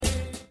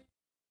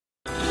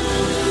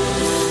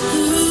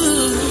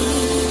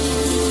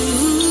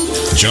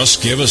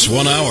Just give us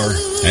 1 hour,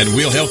 and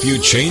we'll help you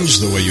change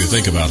the way you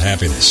think about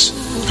happiness.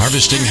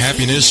 Harvesting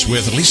Happiness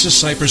with Lisa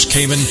Cypers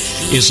Kamen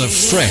is a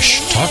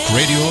fresh talk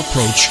radio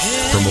approach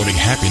promoting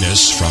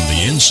happiness from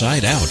the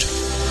inside out.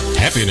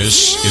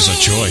 Happiness is a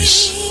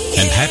choice,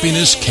 and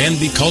happiness can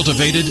be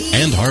cultivated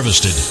and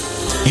harvested.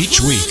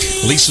 Each week,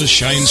 Lisa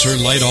shines her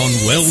light on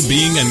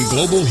well-being and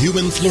global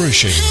human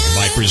flourishing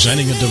by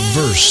presenting a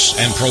diverse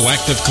and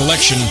proactive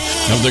collection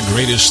of the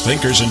greatest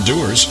thinkers and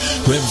doers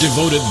who have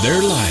devoted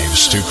their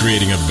lives to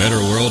creating a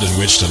better world in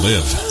which to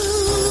live.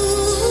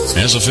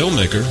 As a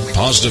filmmaker,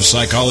 positive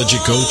psychology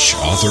coach,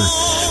 author,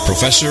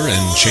 professor,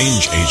 and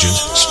change agent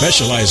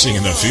specializing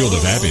in the field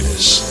of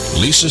happiness,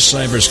 Lisa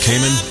Cypers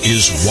Kamen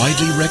is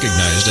widely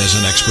recognized as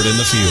an expert in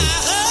the field.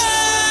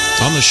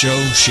 On the show,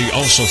 she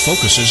also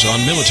focuses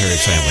on military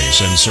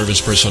families and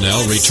service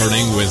personnel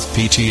returning with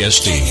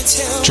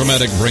PTSD,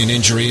 traumatic brain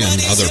injury,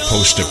 and other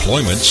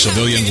post-deployment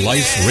civilian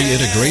life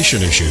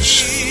reintegration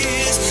issues.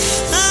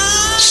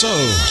 So,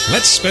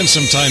 let's spend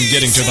some time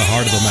getting to the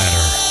heart of the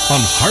matter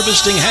on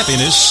Harvesting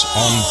Happiness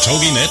on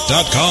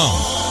TogiNet.com.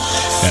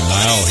 And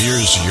now,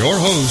 here's your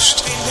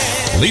host,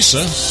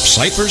 Lisa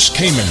Cypers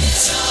Kamen.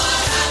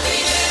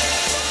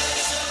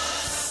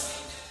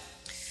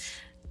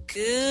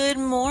 Good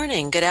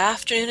morning, good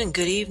afternoon, and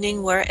good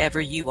evening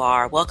wherever you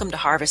are. Welcome to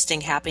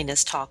Harvesting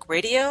Happiness Talk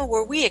Radio,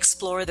 where we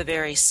explore the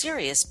very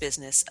serious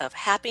business of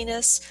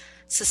happiness,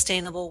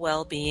 sustainable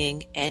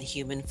well-being, and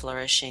human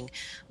flourishing.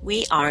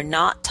 We are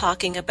not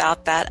talking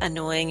about that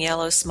annoying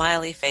yellow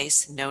smiley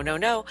face. No, no,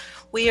 no.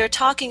 We are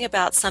talking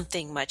about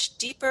something much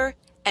deeper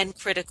and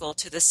critical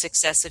to the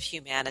success of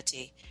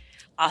humanity.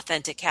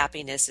 Authentic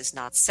happiness is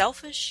not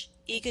selfish,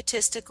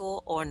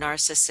 egotistical, or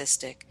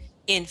narcissistic.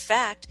 In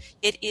fact,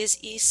 it is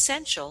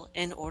essential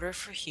in order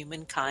for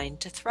humankind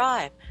to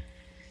thrive.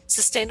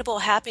 Sustainable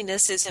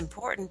happiness is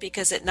important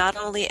because it not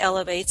only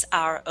elevates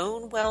our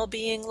own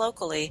well-being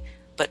locally,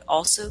 but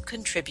also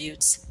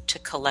contributes to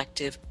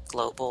collective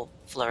global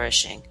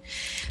flourishing.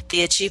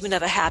 The achievement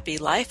of a happy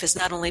life is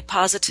not only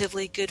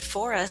positively good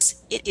for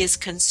us, it is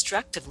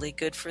constructively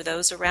good for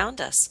those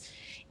around us.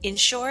 In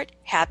short,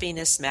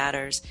 happiness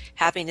matters.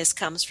 Happiness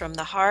comes from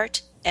the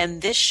heart,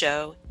 and this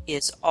show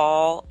is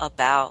all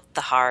about the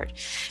heart.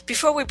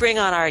 Before we bring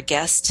on our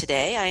guest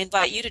today, I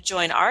invite you to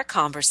join our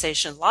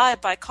conversation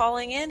live by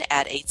calling in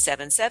at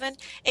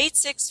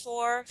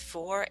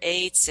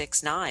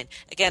 877-864-4869.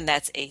 Again,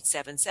 that's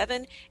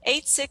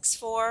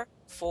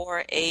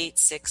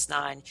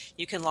 877-864-4869.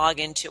 You can log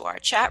into our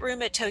chat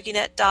room at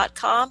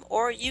TogiNet.com,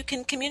 or you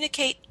can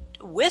communicate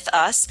with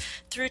us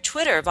through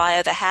Twitter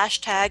via the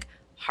hashtag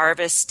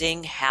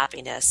Harvesting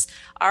Happiness.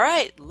 All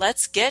right,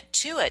 let's get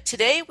to it.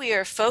 Today we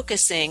are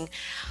focusing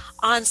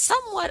on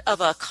somewhat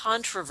of a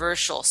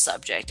controversial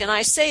subject. And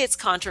I say it's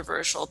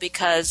controversial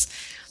because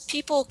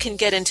people can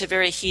get into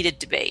very heated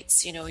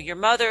debates. You know, your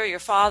mother, your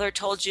father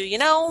told you,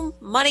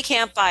 money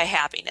can't buy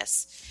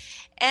happiness.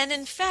 And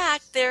in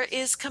fact, there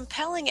is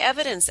compelling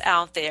evidence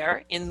out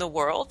there in the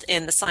world,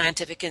 in the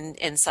scientific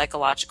and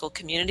psychological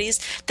communities,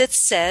 that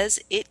says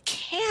it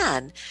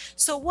can.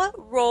 So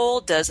what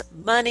role does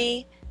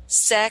money,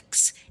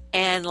 sex,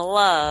 and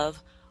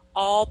love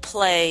all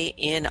play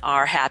in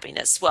our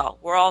happiness? Well,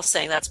 we're all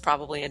saying that's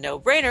probably a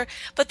no-brainer,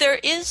 but there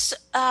is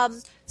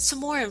some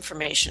more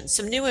information,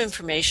 some new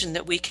information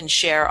that we can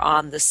share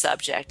on the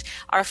subject.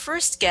 Our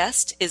first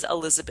guest is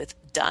Elizabeth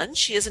Dunn.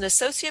 She is an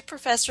associate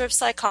professor of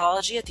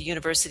psychology at the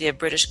University of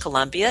British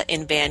Columbia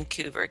in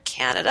Vancouver,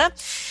 Canada.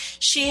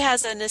 She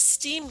has an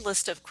esteemed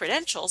list of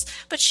credentials,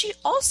 but she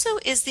also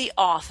is the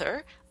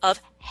author of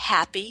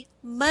Happy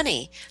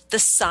Money, The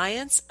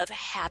Science of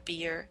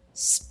Happier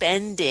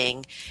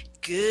Spending.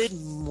 Good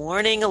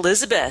morning,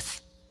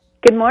 Elizabeth.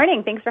 Good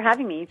morning. Thanks for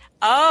having me.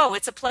 Oh,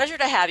 it's a pleasure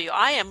to have you.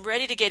 I am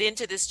ready to get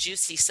into this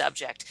juicy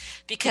subject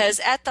because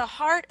at the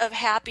heart of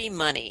Happy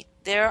Money,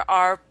 there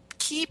are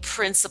key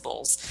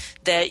principles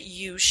that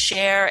you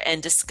share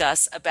and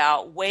discuss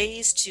about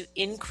ways to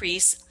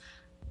increase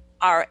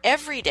our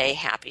everyday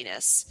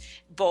happiness,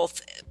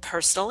 both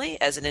personally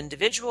as an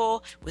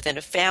individual, within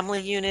a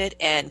family unit,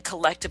 and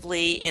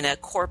collectively in a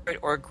corporate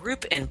or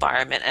group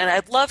environment. And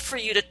I'd love for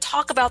you to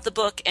talk about the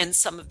book and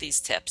some of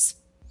these tips.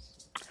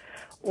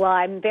 Well,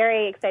 I'm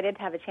very excited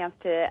to have a chance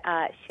to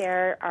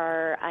share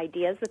our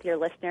ideas with your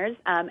listeners.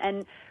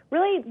 And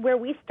really where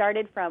we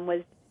started from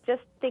was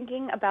just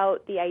thinking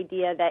about the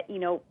idea that,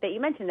 that you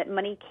mentioned, that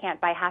money can't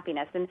buy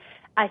happiness. And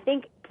I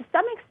think to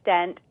some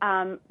extent,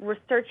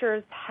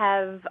 researchers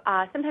have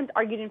sometimes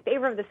argued in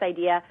favor of this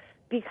idea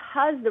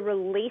because the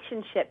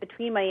relationship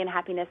between money and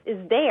happiness is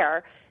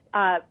there.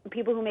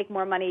 People who make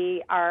more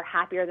money are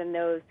happier than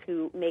those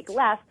who make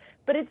less,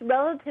 but it's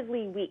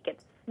relatively weak.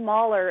 It's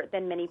smaller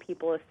than many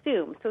people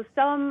assume. So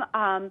some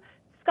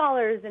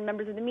scholars and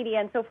members of the media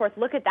and so forth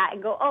look at that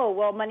and go, oh,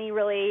 well, money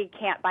really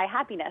can't buy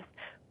happiness.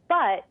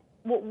 But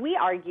what we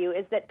argue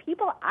is that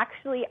people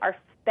actually are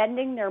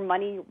spending their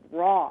money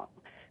wrong.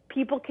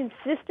 people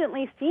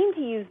consistently seem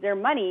to use their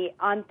money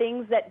on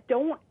things that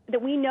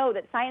we know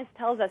that science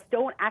tells us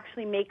don't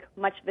actually make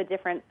much of a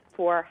difference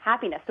for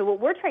happiness. So what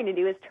we're trying to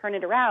do is turn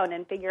it around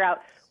and figure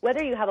out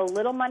whether you have a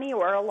little money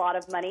or a lot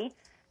of money,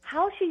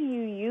 how should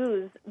you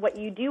use what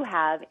you do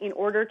have in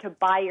order to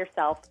buy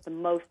yourself the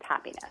most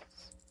happiness?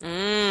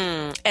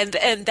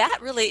 And that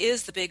really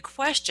is the big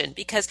question,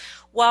 because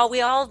while we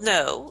all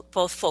know,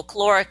 both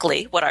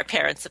folklorically, what our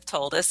parents have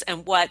told us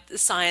and what the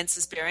science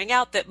is bearing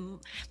out, that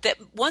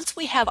once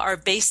we have our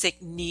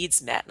basic needs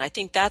met, and I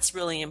think that's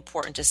really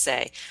important to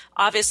say.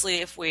 Obviously,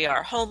 if we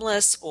are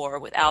homeless or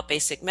without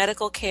basic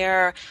medical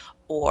care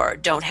or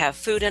don't have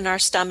food in our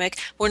stomach,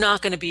 we're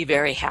not going to be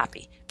very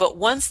happy. But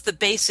once the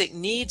basic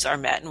needs are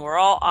met and we're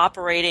all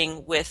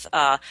operating with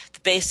the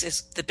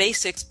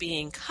basics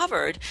being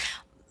covered,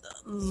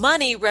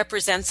 money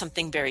represents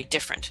something very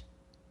different.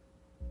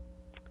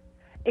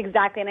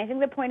 Exactly, and I think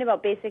the point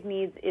about basic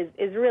needs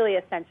is really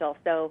essential.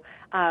 So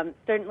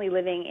certainly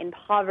living in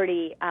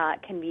poverty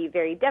can be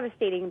very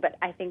devastating, but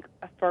I think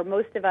for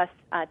most of us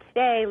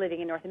today living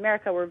in North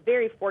America, we're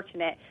very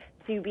fortunate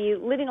to be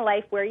living a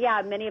life where,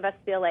 many of us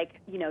feel like,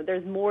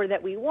 there's more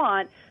that we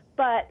want,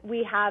 but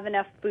we have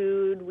enough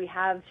food, we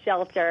have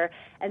shelter.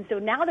 And so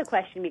now the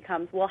question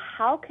becomes, well,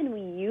 how can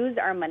we use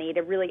our money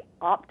to really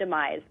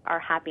optimize our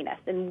happiness?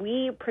 And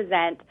we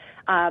present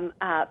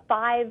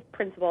 5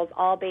 principles,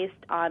 all based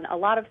on a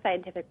lot of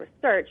scientific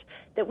research,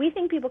 that we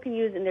think people can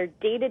use in their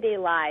day-to-day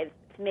lives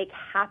to make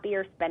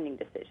happier spending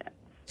decisions.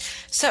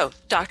 So,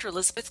 Dr.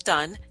 Elizabeth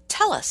Dunn,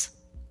 tell us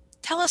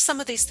some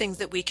of these things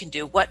that we can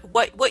do.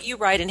 What you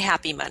write in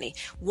Happy Money.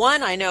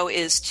 One I know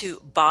is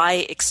to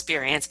buy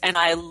experience, and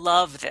I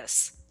love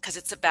this because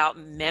it's about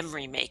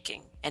memory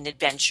making and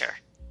adventure.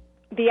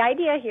 The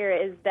idea here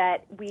is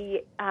that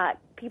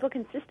people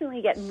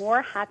consistently get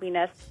more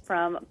happiness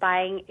from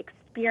buying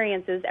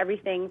experiences,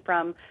 everything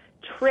from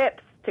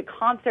trips to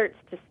concerts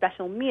to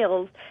special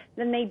meals,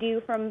 than they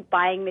do from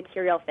buying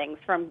material things,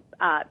 from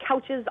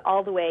couches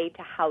all the way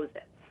to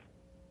houses.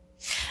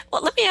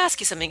 Well, let me ask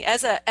you something.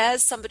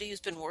 As somebody who's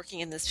been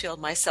working in this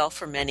field myself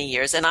for many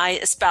years, and I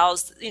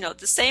espouse,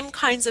 the same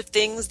kinds of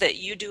things that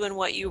you do in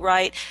what you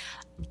write,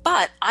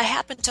 but I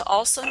happen to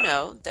also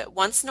know that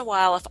once in a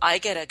while, if I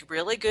get a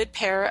really good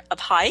pair of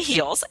high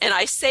heels, and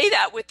I say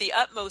that with the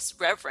utmost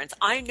reverence,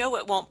 I know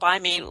it won't buy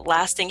me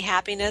lasting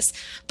happiness,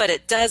 but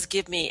it does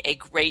give me a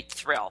great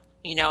thrill,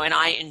 and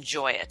I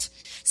enjoy it.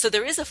 So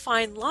there is a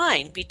fine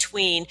line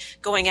between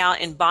going out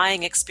and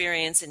buying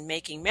experience and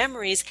making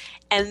memories,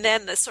 and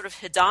then the sort of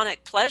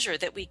hedonic pleasure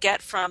that we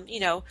get from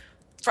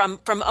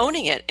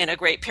owning it in a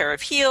great pair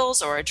of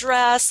heels or a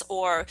dress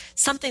or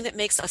something that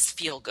makes us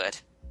feel good.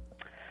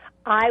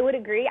 I would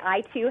agree.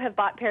 I, too, have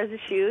bought pairs of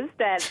shoes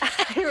that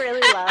I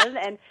really love,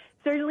 and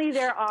certainly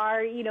there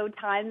are,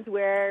 times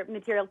where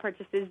material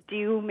purchases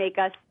do make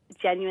us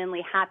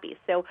genuinely happy.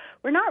 So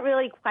we're not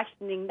really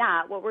questioning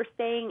that. What we're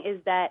saying is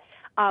that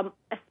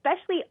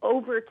especially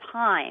over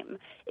time,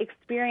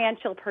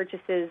 experiential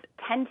purchases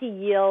tend to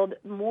yield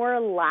more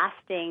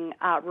lasting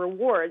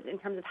rewards in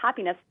terms of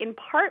happiness, in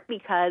part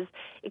because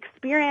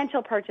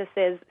experiential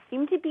purchases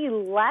seem to be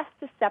less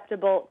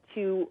susceptible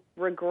to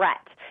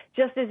regret.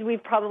 Just as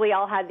we've probably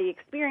all had the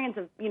experience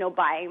of,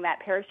 buying that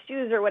pair of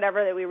shoes or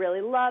whatever that we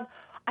really love,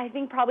 I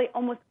think probably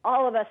almost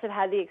all of us have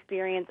had the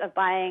experience of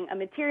buying a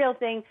material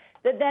thing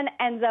that then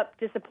ends up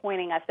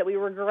disappointing us, that we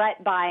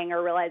regret buying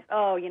or realize,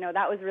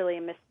 that was really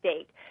a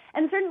mistake.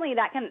 And certainly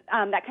that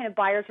kind of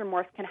buyer's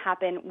remorse can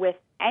happen with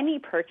any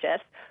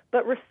purchase,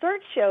 but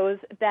research shows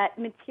that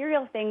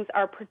material things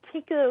are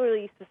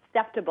particularly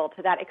susceptible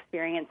to that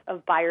experience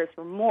of buyer's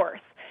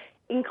remorse.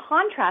 In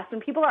contrast,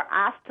 when people are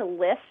asked to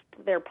list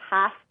their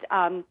past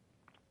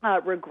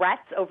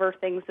regrets over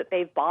things that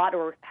they've bought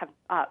or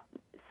have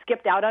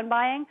skipped out on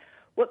buying,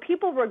 what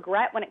people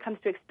regret when it comes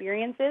to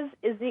experiences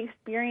is the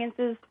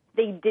experiences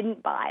they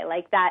didn't buy,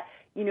 like that,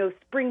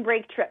 spring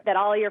break trip that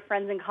all your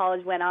friends in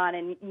college went on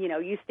and,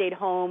 you stayed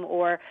home,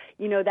 or,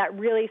 that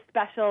really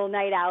special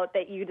night out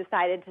that you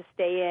decided to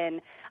stay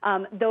in.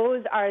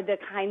 Those are the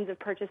kinds of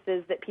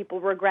purchases that people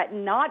regret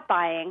not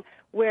buying,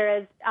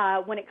 whereas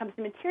when it comes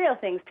to material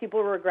things,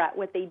 people regret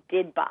what they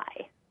did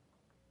buy.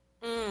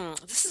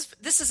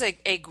 This is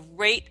a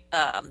great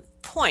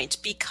point,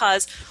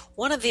 because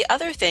one of the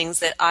other things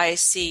that I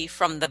see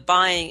from the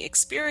buying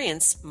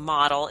experience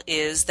model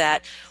is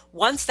that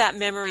once that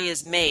memory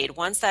is made,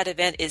 once that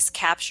event is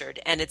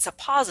captured, and it's a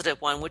positive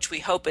one, which we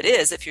hope it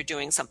is if you're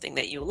doing something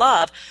that you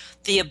love,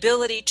 the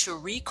ability to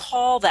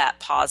recall that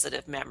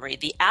positive memory,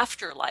 the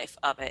afterlife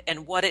of it,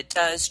 and what it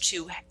does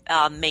to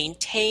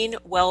maintain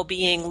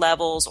well-being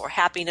levels or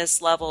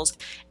happiness levels,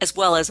 as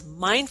well as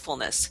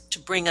mindfulness to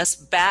bring us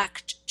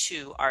back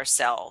to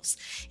ourselves,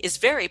 is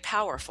very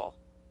powerful.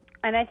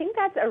 And I think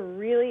that's a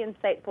really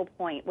insightful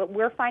point. What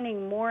we're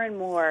finding more and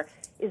more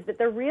is that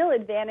the real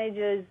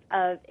advantages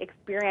of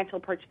experiential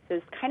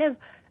purchases kind of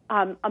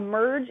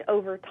emerge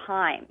over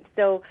time.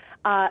 So,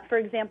 for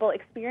example,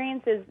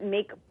 experiences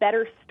make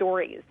better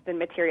stories than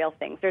material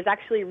things. There's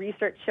actually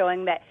research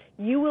showing that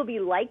you will be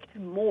liked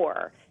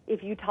more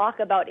if you talk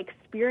about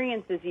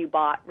experiences you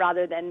bought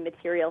rather than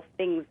material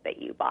things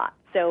that you bought.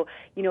 So,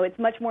 it's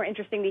much more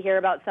interesting to hear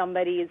about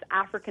somebody's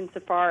African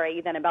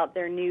safari than about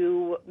their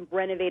new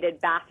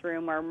renovated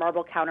bathroom or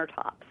marble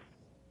countertops.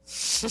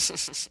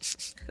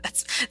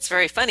 That's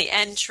very funny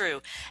and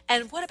true.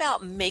 And what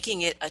about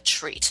making it a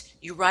treat?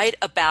 You write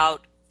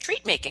about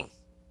treat making.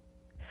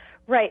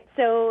 Right.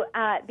 So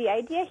the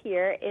idea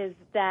here is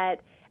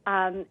that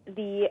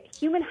the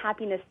human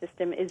happiness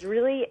system is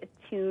really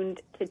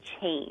attuned to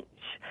change.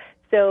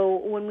 So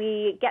when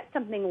we get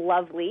something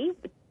lovely,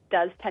 it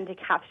does tend to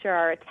capture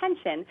our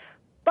attention,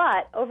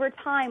 but over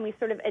time we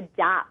sort of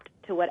adapt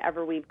to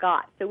whatever we've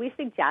got. So we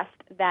suggest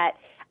that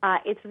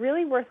it's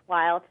really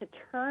worthwhile to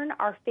turn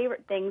our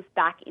favorite things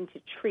back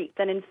into treats.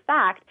 And in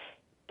fact,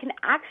 it can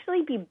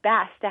actually be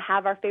best to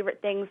have our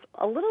favorite things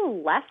a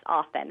little less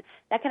often.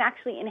 That can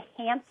actually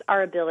enhance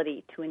our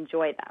ability to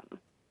enjoy them.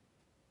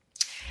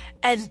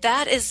 And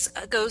that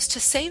goes to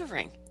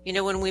savoring.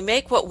 When we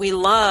make what we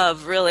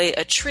love really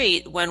a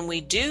treat, when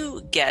we do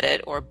get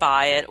it or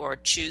buy it or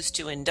choose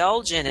to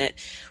indulge in it,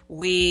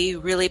 we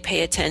really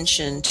pay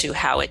attention to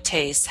how it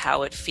tastes,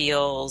 how it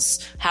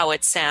feels, how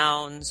it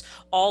sounds,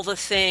 all the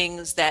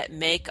things that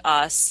make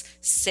us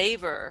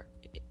savor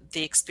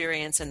the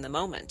experience in the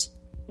moment.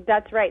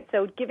 That's right.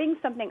 So giving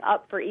something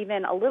up for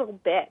even a little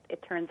bit,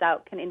 it turns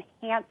out, can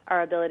enhance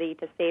our ability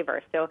to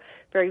savor. So,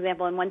 for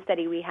example, in one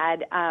study we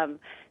had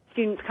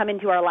students come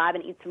into our lab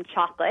and eat some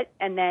chocolate,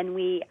 and then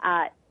we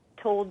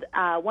told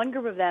one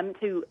group of them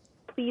to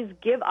please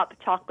give up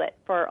chocolate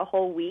for a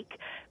whole week.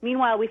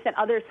 Meanwhile, we sent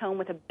others home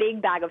with a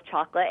big bag of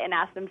chocolate and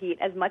asked them to eat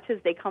as much as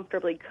they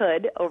comfortably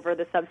could over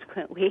the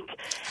subsequent week.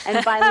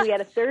 And finally, we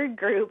had a third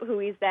group who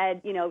we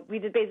said, we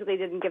basically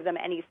didn't give them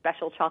any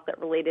special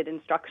chocolate-related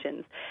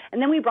instructions. And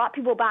then we brought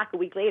people back a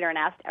week later and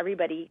asked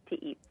everybody to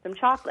eat some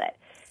chocolate.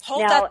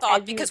 Hold that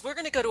thought, because we're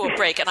going to go to a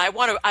break, and I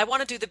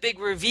want to do the big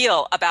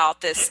reveal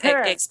about this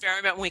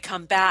experiment when we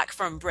come back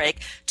from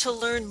break. To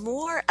learn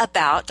more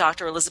about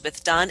Dr.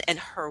 Elizabeth Dunn and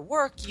her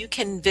work, you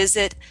can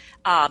visit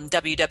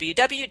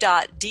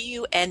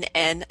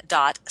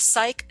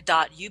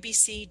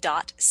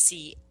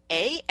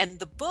www.dunn.psych.ubc.ca, and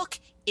the book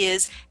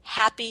is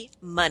Happy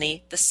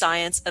Money, The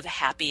Science of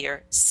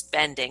Happier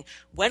Spending.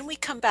 When we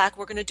come back,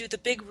 we're going to do the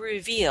big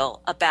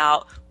reveal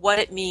about what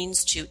it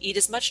means to eat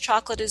as much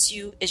chocolate as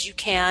you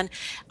can,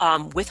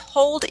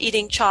 withhold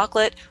eating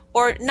chocolate,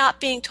 or not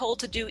being told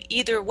to do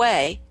either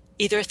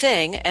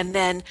thing, and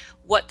then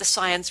what the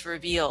science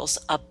reveals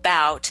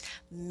about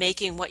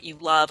making what you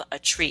love a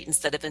treat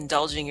instead of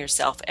indulging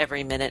yourself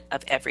every minute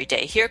of every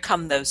day. Here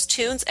come those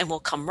tunes, and we'll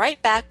come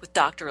right back with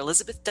Dr.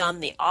 Elizabeth Dunn,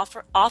 the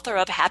author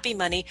of Happy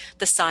Money,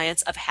 The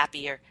Science of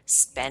Happier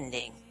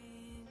Spending.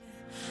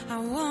 I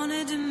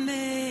wanted to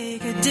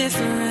make a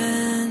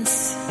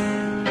difference.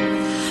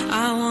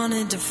 I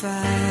wanted to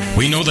fight.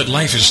 We know that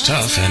life is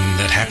tough and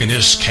that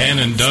happiness can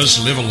and does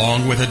live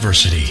along with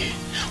adversity.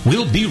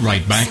 We'll be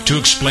right back to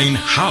explain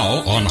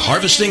how on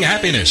Harvesting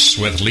Happiness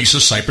with Lisa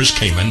Cypers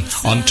Kamen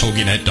on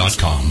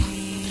TogiNet.com.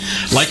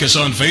 Like us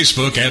on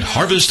Facebook at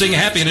Harvesting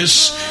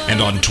Happiness and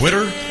on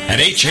Twitter at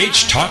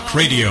HH Talk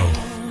Radio.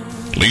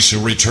 Lisa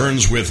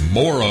returns with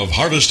more of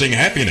Harvesting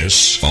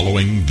Happiness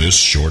following this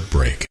short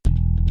break.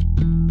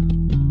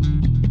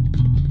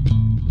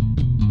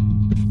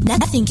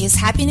 Nothing gives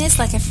happiness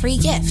like a free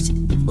gift.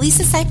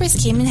 Lisa Cypers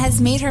Kamen has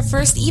made her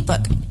first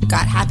ebook,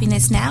 Got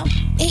Happiness Now?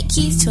 8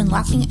 Keys to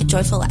Unlocking a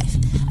Joyful Life,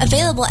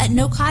 available at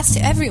no cost to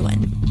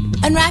everyone.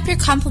 Unwrap your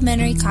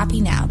complimentary copy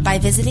now by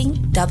visiting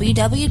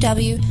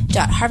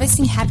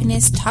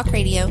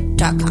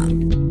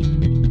www.harvestinghappinesstalkradio.com.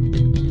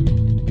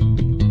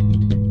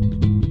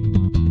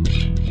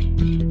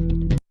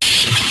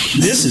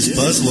 This is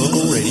Buzz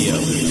Local Radio.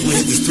 We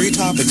had the 3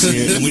 topics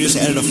here, and we just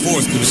added a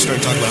 4th. We just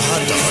started talking about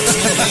hot dogs.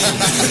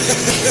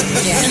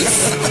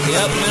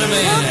 Yep, in a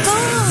band.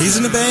 He's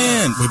in a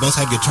band. We both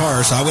had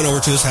guitars, so I went over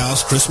to his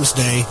house Christmas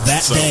Day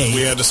day.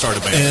 We had to start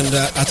a band. And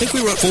I think we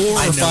wrote 4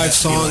 or 5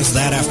 songs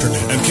that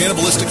afternoon. And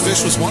Cannibalistic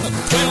Fish was one of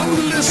them.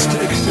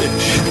 Cannibalistic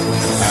Fish.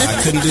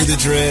 I couldn't do the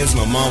dreads.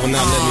 My mom would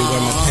not let me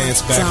wear my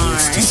pants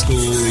backwards to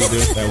school either.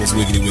 That was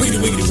wiggity, wiggity,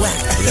 wiggity,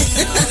 whack.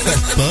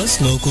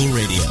 Buzz Local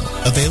Radio.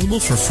 Available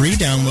for free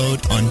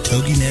download on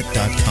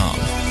TogiNet.com.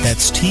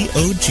 That's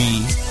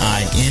TogiNet.com.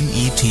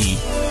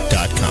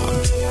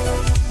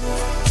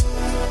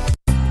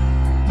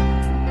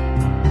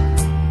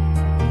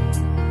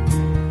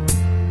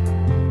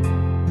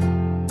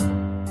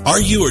 Are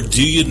you or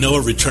do you know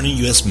a returning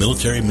U.S.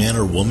 military man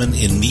or woman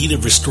in need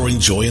of restoring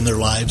joy in their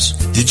lives?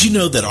 Did you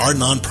know that our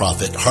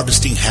nonprofit,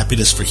 Harvesting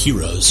Happiness for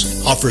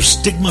Heroes, offers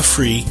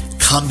stigma-free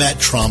combat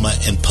trauma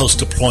and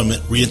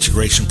post-deployment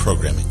reintegration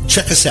programming?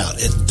 Check us out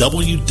at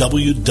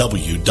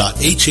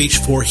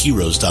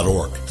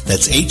www.hh4heroes.org.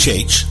 That's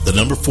HH, the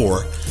number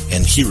 4,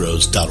 and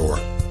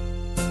heroes.org.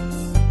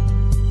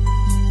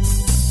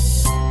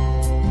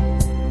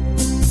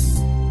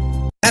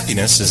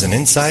 Happiness is an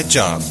inside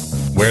job.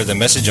 Wear the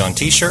message on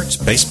t-shirts,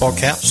 baseball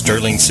caps,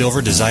 sterling silver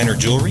designer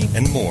jewelry,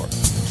 and more.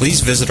 Please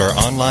visit our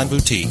online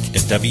boutique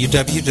at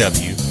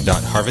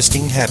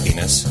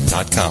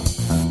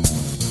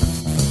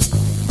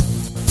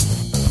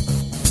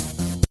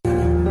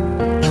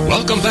www.harvestinghappiness.com.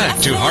 Welcome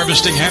back to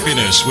Harvesting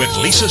Happiness with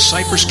Lisa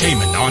Cypers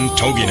Kamen on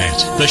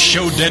TogiNet, the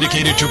show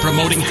dedicated to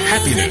promoting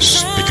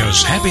happiness,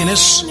 because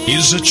happiness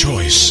is a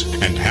choice,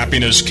 and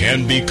happiness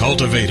can be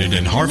cultivated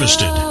and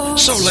harvested.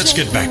 So let's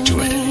get back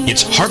to it.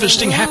 It's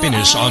Harvesting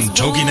Happiness on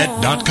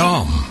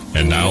TogiNet.com.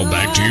 And now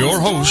back to your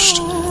host,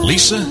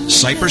 Lisa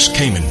Cypers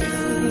Kamen.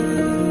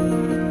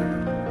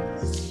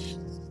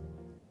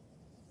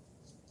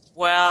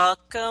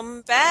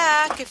 Welcome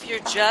back. If you're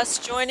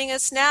just joining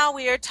us now,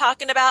 we are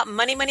talking about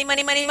money,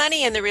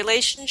 and the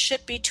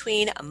relationship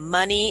between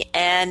money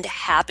and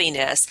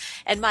happiness.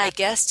 And my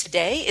guest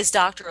today is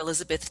Dr.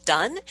 Elizabeth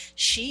Dunn.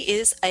 She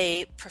is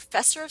a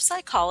professor of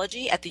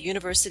psychology at the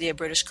University of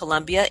British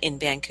Columbia in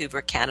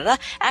Vancouver, Canada,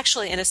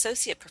 actually an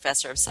associate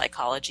professor of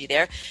psychology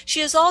there.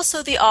 She is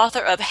also the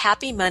author of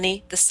Happy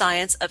Money, The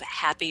Science of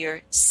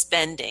Happier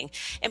Spending.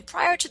 And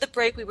prior to the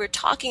break, we were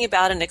talking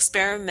about an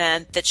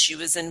experiment that she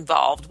was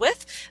involved with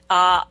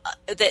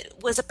that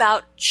was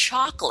about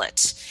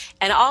chocolate.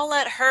 And I'll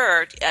let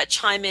her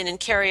chime in and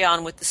carry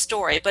on with the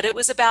story, but it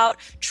was about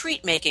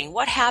treat making.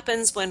 What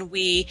happens when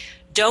we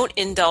don't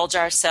indulge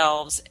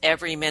ourselves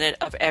every minute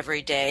of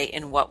every day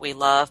in what we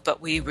love, but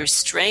we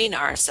restrain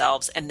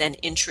ourselves and then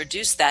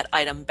introduce that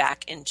item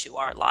back into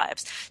our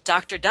lives.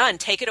 Dr. Dunn,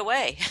 take it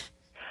away.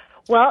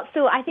 Well,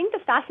 so I think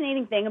the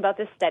fascinating thing about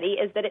this study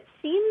is that it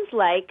seems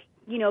like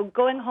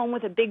going home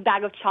with a big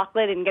bag of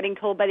chocolate and getting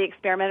told by the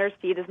experimenters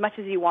to eat as much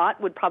as you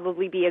want would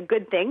probably be a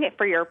good thing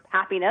for your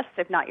happiness,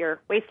 if not your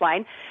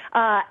waistline.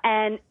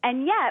 And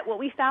yet what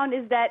we found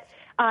is that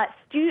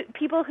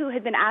people who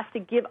had been asked to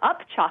give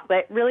up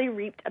chocolate really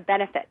reaped a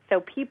benefit. So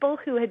people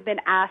who had been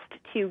asked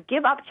to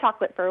give up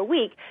chocolate for a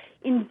week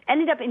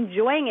ended up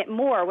enjoying it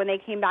more when they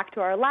came back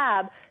to our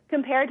lab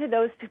compared to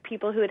those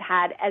people who had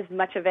had as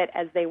much of it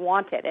as they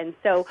wanted. And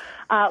so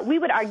we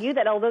would argue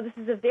that although this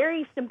is a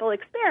very simple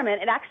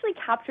experiment, it actually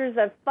captures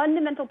a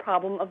fundamental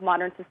problem of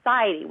modern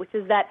society, which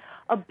is that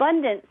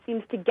abundance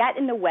seems to get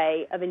in the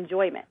way of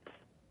enjoyment.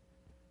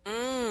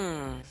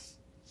 Can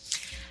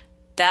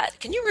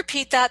you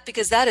repeat that?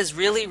 Because that is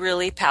really,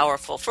 really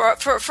powerful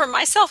for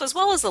myself as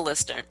well as the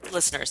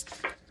listeners.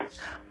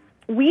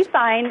 We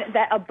find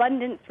that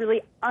abundance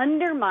really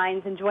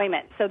undermines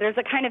enjoyment. So there's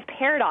a kind of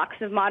paradox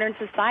of modern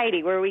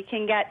society where we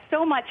can get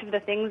so much of the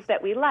things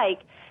that we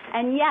like,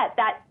 and yet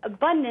that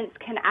abundance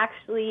can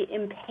actually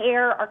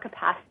impair our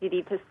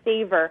capacity to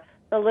savor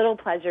the little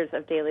pleasures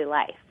of daily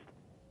life.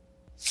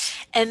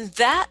 And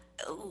that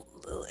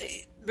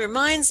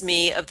reminds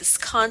me of this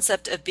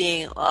concept of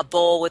being a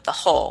bowl with a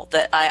hole,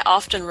 that I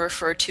often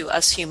refer to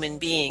us human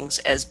beings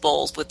as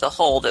bowls with a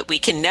hole, that we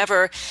can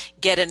never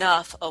get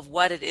enough of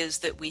what it is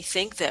that we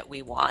think that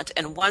we want.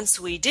 And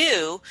once we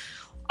do,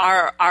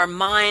 our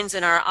minds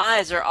and our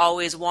eyes are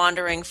always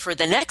wandering for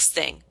the next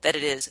thing that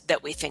it is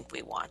that we think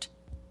we want.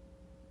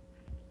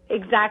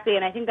 Exactly,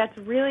 and I think that's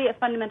really a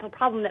fundamental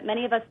problem that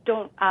many of us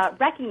don't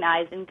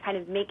recognize in kind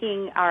of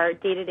making our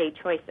day-to-day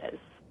choices.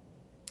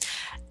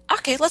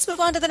 Okay, let's move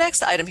on to the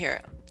next item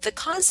here. The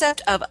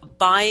concept of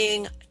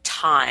buying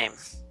time.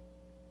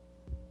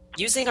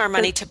 Using our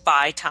money to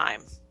buy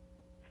time.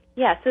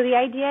 Yeah, so the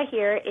idea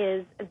here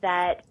is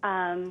that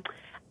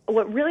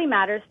what really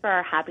matters for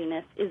our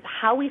happiness is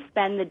how we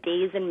spend the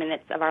days and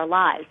minutes of our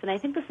lives. And I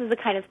think this is the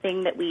kind of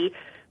thing that we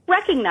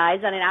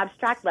recognize on an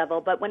abstract level,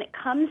 but when it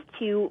comes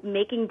to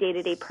making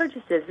day-to-day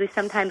purchases, we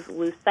sometimes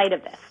lose sight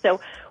of this. So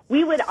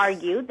we would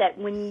argue that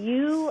when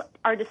you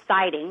are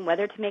deciding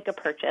whether to make a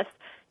purchase,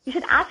 you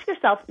should ask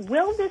yourself,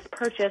 will this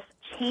purchase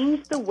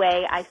change the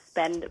way I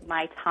spend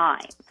my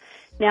time?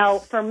 Now,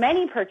 for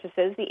many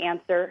purchases, the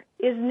answer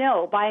is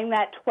no. Buying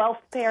that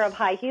 12th pair of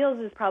high heels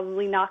is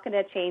probably not going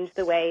to change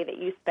the way that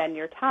you spend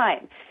your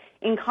time.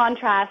 In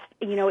contrast,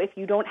 if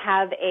you don't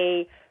have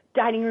a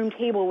dining room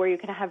table where you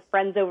can have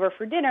friends over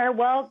for dinner,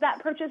 well, that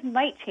purchase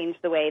might change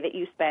the way that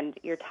you spend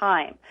your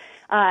time.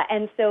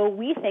 And so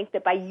we think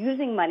that by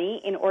using money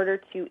in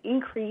order to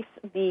increase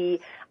the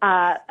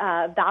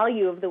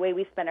value of the way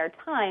we spend our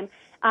time,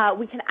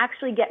 we can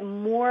actually get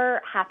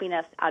more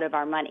happiness out of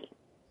our money.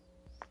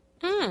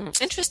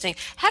 Interesting.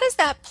 How does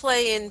that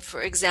play in,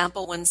 for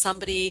example, when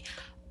somebody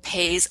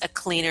pays a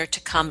cleaner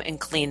to come and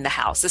clean the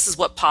house? This is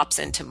what pops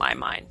into my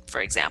mind, for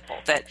example.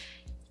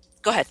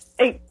 Go ahead.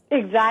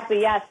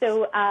 Exactly, yeah.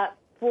 So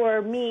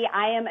for me,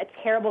 I am a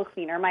terrible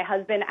cleaner. My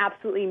husband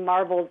absolutely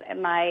marvels at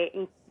my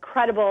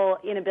incredible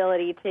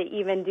inability to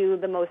even do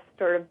the most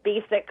sort of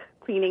basic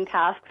cleaning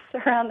tasks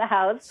around the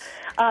house.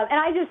 And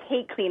I just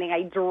hate cleaning.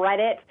 I dread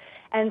it.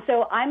 And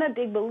so I'm a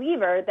big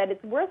believer that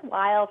it's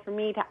worthwhile for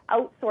me to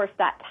outsource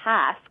that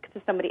task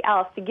to somebody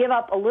else to give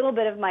up a little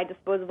bit of my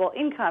disposable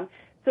income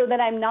so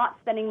that I'm not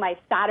spending my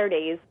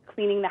Saturdays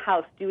cleaning the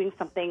house, doing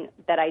something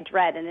that I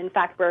dread. And in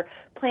fact, we're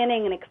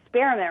planning an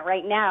experiment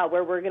right now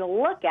where we're going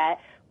to look at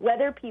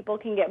whether people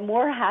can get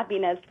more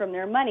happiness from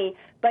their money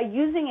by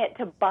using it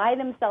to buy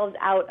themselves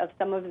out of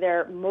some of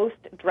their most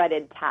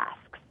dreaded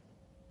tasks.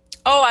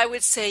 Oh, I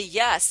would say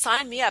yes.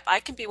 Sign me up. I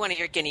can be one of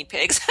your guinea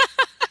pigs.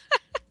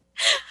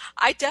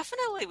 I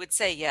definitely would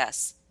say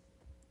yes.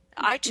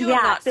 I, too,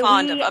 am not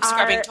fond of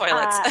scrubbing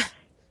toilets.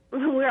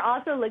 We're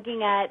also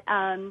looking at,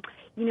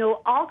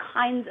 all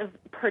kinds of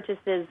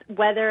purchases,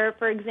 whether,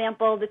 for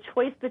example, the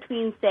choice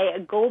between, say, a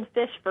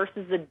goldfish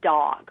versus a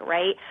dog,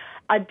 right?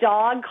 A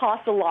dog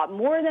costs a lot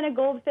more than a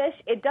goldfish.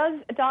 A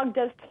dog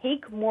does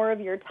take more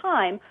of your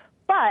time,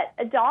 but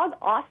a dog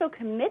also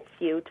commits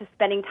you to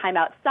spending time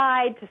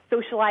outside, to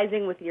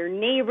socializing with your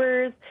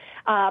neighbors.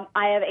 I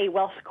have a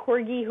Welsh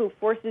Corgi who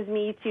forces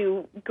me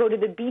to go to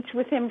the beach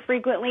with him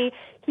frequently.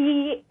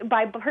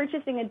 By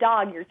purchasing a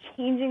dog, you're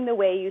changing the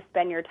way you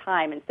spend your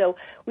time. And so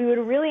we would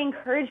really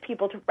encourage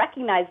people to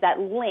recognize that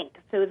link.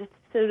 So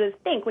to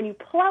think, when you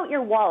pull out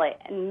your wallet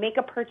and make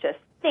a purchase,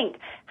 think,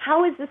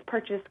 how is this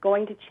purchase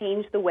going to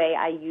change the way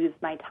I use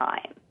my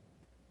time?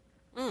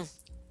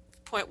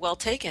 Point well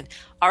taken.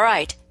 All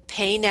right.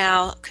 Pay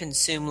now,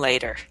 consume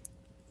later.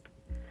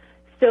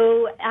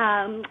 So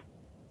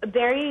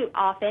very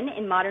often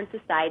in modern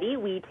society,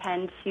 we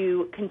tend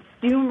to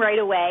consume right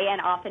away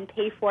and often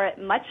pay for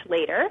it much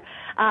later.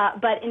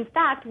 But in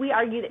fact, we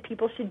argue that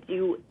people should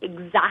do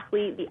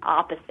exactly the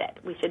opposite.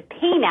 We should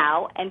pay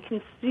now and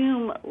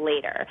consume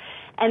later.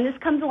 And this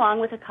comes along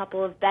with a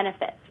couple of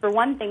benefits. For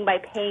one thing, by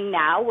paying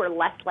now, we're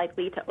less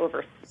likely to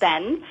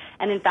overspend.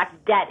 And in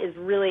fact, debt is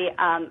really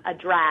a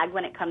drag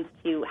when it comes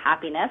to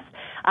happiness.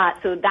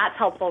 So that's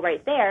helpful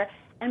right there.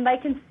 And by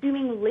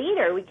consuming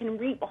later, we can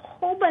reap a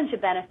whole bunch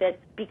of benefits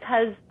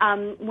because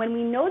when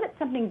we know that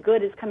something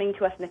good is coming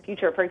to us in the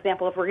future, for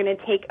example, if we're going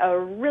to take a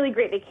really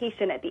great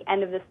vacation at the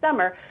end of the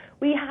summer,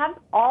 we have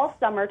all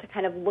summer to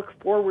kind of look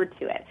forward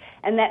to it.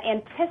 And that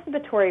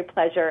anticipatory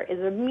pleasure is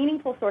a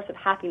meaningful source of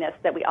happiness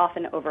that we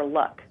often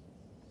overlook.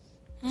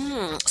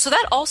 So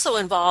that also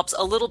involves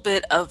a little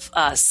bit of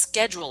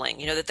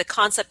scheduling, that the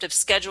concept of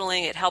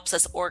scheduling, it helps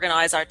us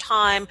organize our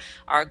time,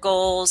 our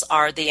goals,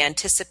 the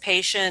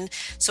anticipation.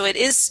 So it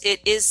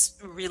is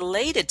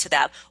related to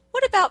that.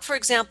 What about, for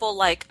example,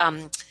 like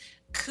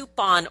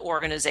coupon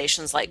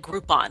organizations like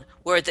Groupon,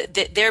 where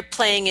they're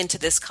playing into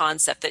this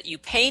concept that you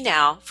pay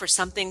now for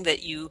something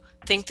that you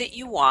think that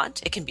you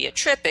want. It can be a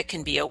trip, it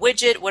can be a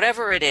widget,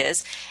 whatever it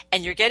is,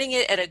 and you're getting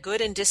it at a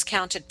good and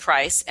discounted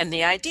price. And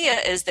the idea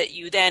is that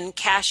you then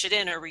cash it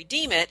in or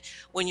redeem it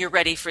when you're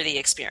ready for the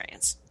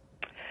experience.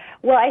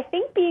 Well, I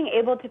think being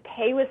able to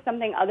pay with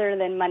something other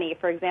than money,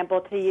 for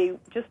example, to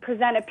just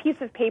present a piece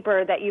of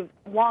paper that you've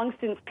long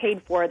since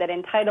paid for that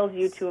entitles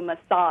you to a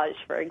massage,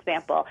 for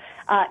example,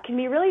 can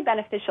be really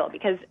beneficial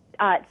because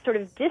sort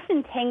of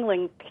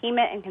disentangling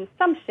payment and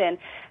consumption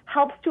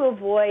helps to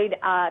avoid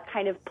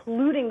kind of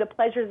polluting the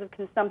pleasures of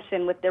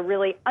consumption with the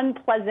really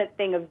unpleasant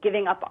thing of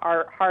giving up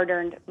our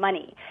hard-earned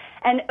money.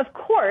 And, of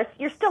course,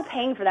 you're still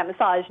paying for that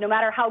massage. No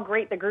matter how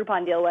great the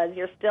Groupon deal was,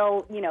 you're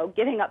still,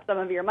 giving up some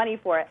of your money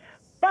for it.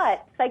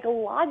 But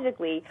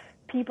psychologically,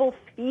 people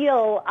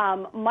feel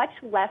much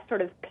less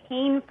sort of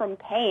pain from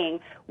paying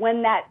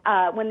when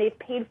they've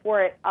paid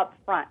for it up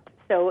front.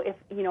 So if,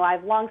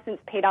 I've long since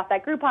paid off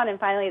that Groupon and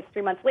finally it's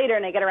 3 months later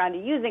and I get around to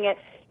using it,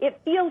 it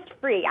feels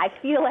free. I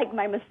feel like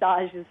my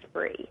massage is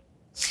free.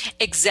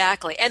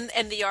 Exactly. And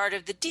the art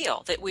of the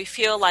deal, that we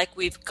feel like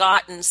we've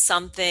gotten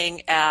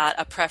something at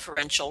a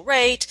preferential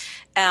rate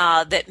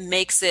that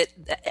makes it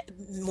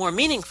more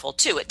meaningful,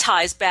 too. It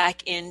ties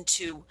back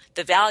into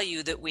the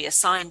value that we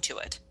assign to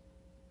it.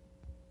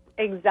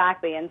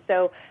 Exactly. And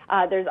so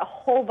there's a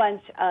whole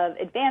bunch of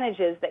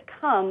advantages that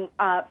come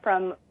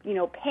from,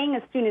 paying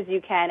as soon as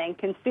you can and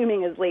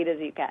consuming as late as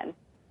you can.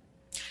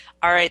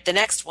 All right, the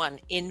next one,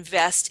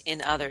 invest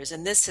in others.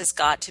 And this has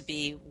got to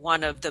be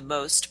one of the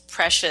most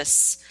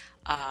precious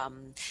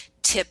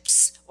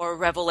tips or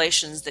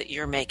revelations that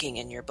you're making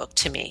in your book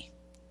to me.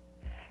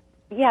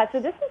 Yeah, so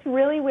this is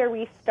really where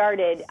we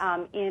started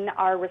in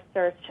our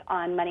research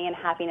on money and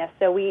happiness.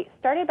 So we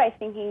started by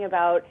thinking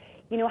about,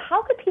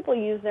 how could people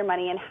use their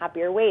money in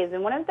happier ways?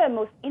 And one of the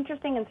most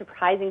interesting and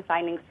surprising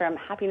findings from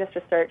happiness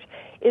research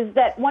is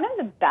that one of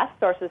the best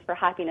sources for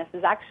happiness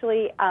is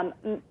actually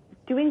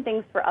doing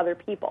things for other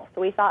people.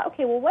 So we thought,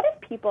 okay, well, what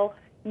if people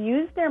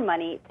use their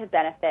money to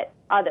benefit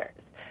others?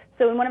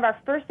 So in one of our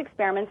first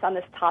experiments on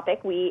this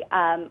topic, we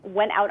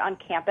went out on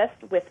campus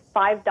with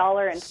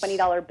 $5 and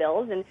 $20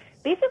 bills and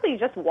basically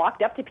just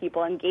walked up to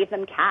people and gave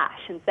them cash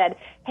and said,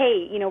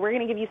 hey, we're going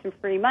to give you some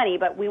free money,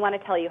 but we want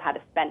to tell you how to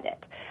spend it.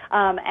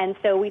 And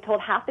so we told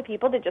half the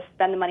people to just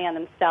spend the money on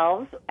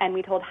themselves, and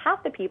we told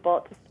half the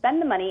people to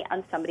spend the money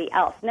on somebody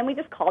else. And then we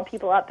just called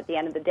people up at the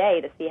end of the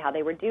day to see how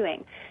they were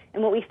doing.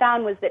 And what we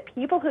found was that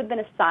people who had been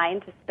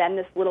assigned to spend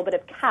this little bit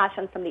of cash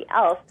on somebody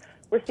else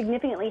were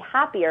significantly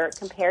happier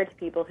compared to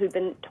people who'd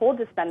been told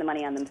to spend the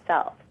money on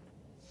themselves.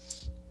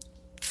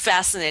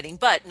 fascinating,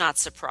 but not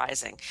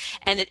surprising.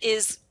 And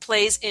it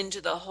plays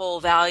into the whole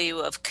value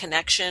of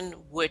connection,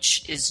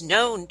 which is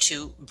known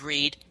to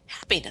breed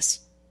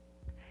happiness.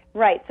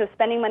 Right. So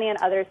spending money on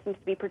others seems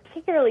to be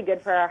particularly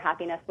good for our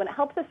happiness when it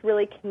helps us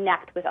really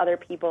connect with other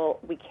people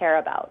we care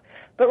about.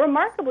 But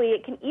remarkably,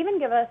 it can even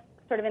give us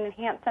sort of an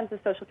enhanced sense of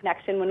social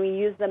connection when we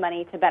use the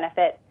money to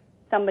benefit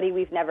somebody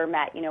we've never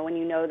met, when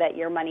you know that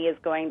your money is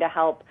going to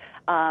help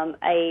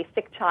a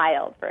sick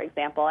child, for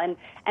example. And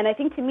I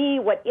think to me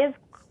what is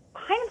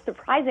kind of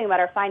surprising about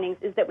our findings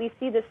is that we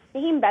see the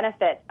same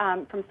benefit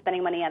from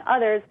spending money on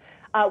others,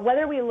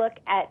 whether we look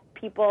at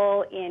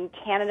people in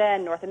Canada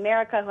and North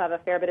America who have a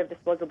fair bit of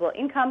disposable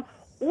income,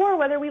 or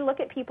whether we look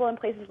at people in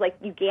places like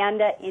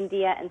Uganda,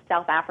 India, and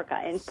South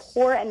Africa. In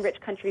poor and rich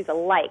countries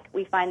alike,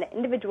 we find that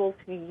individuals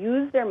who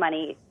use their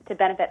money to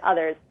benefit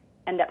others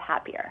end up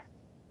happier.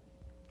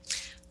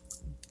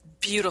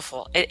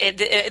 Beautiful.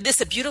 This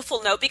is a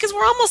beautiful note because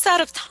we're almost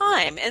out of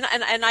time, and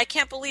I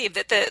can't believe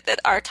that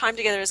our time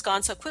together has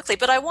gone so quickly.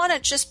 But I want to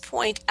just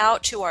point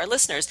out to our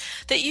listeners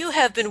that you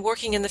have been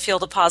working in the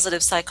field of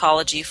positive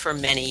psychology for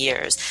many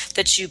years.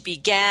 That you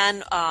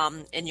began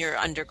in your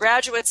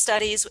undergraduate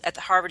studies at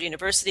the Harvard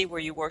University,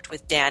 where you worked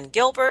with Dan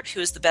Gilbert,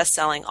 who is the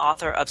best-selling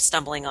author of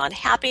Stumbling on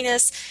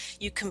Happiness.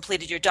 You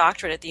completed your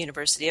doctorate at the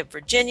University of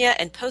Virginia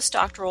and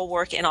postdoctoral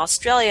work in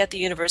Australia at the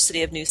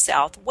University of New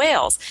South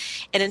Wales.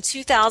 And in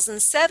 2007,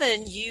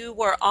 you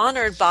were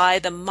honored by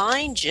the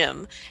Mind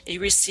Gym. You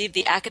received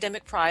the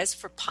academic prize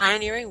for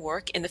pioneering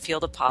work in the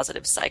field of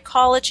positive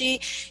psychology.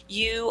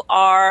 You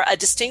are a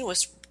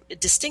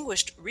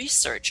distinguished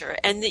researcher,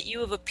 and that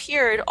you have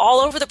appeared all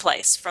over the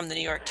place, from the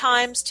New York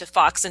Times to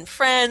Fox and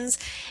Friends,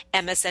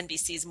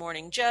 MSNBC's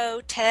Morning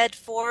Joe, TED,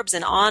 Forbes,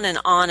 and on and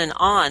on and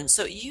on.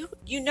 So you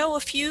know a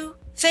few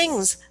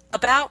things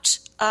about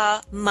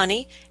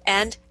money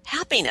and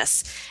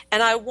happiness.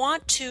 And I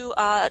want to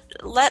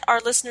let our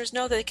listeners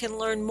know that they can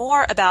learn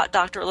more about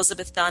Dr.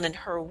 Elizabeth Dunn and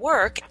her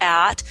work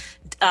at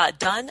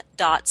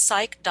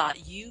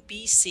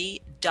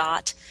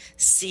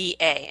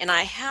dunn.psych.ubc.ca. And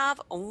I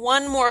have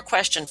one more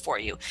question for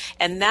you,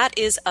 and that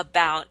is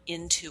about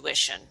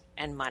intuition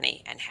and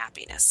money and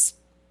happiness.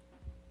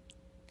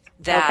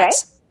 That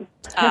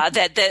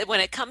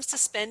when it comes to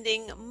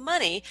spending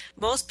money,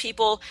 most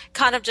people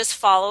kind of just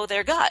follow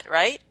their gut,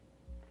 right?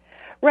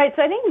 Right.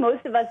 So I think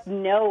most of us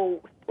know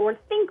or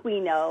think we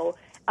know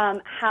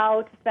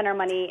how to spend our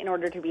money in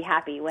order to be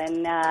happy.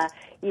 When,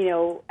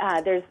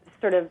 there's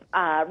sort of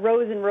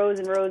rows and rows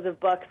and rows of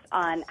books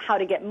on how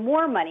to get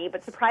more money.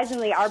 But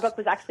surprisingly, our book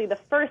was actually the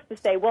first to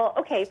say, well,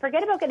 okay,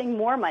 forget about getting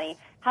more money.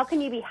 How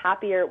can you be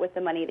happier with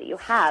the money that you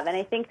have? And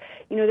I think,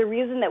 the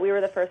reason that we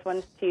were the first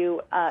ones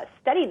to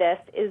study this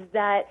is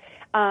that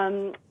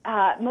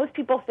most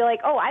people feel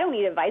like, oh, I don't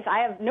need advice. I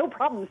have no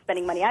problem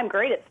spending money. I'm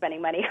great at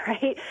spending money,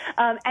 right?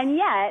 And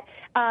yet,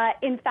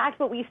 in fact,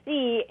 what we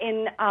see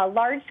in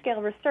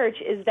large-scale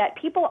research is that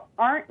people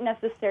aren't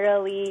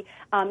necessarily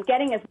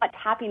getting as much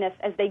happiness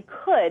as they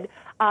could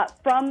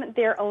from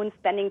their own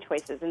spending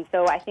choices. And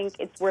so I think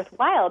it's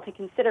worthwhile to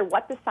consider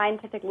what the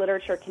scientific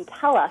literature can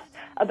tell us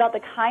about the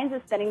kinds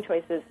of spending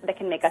choices that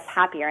can make us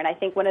happier. And I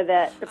think one of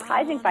the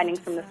surprising findings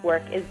from this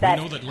work is that,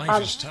 we know that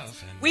life is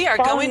tough. We are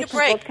going to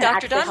break,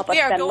 Dr. Dunn. We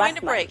are going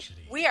to break.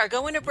 We are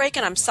going to break,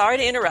 and I'm sorry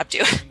to interrupt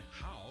you.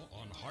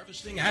 On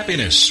Harvesting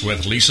Happiness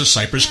with Lisa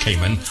Cypers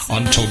Kamen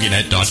on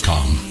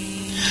TogiNet.com.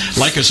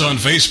 Like us on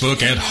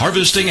Facebook at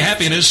Harvesting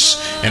Happiness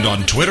and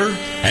on Twitter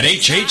at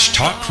HH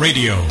Talk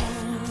Radio.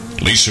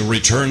 Lisa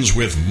returns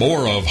with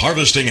more of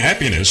Harvesting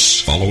Happiness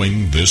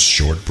following this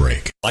short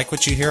break. Like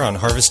what you hear on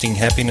Harvesting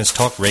Happiness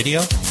Talk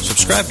Radio?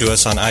 Subscribe to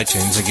us on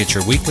iTunes and get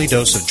your weekly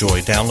dose of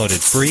joy downloaded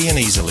free and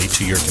easily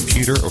to your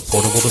computer or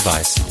portable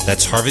device.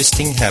 That's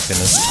Harvesting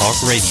Happiness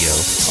Talk Radio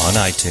on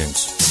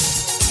iTunes.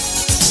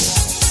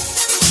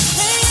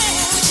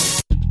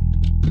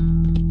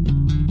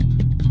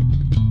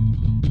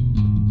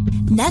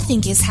 Nothing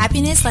gives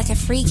happiness like a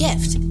free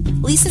gift.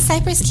 Lisa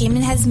Cypers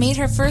Kamen has made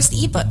her first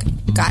ebook,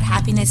 Got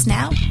Happiness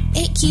Now?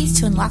 8 Keys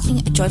to Unlocking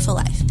a Joyful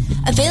Life,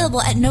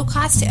 available at no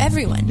cost to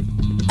everyone.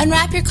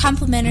 Unwrap your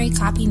complimentary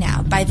copy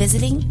now by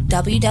visiting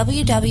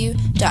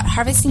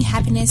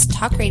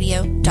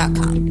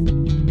www.harvestinghappinesstalkradio.com.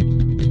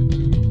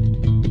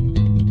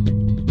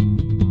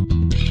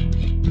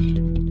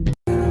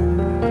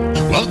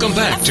 Welcome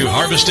back to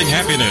Harvesting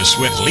Happiness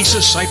with Lisa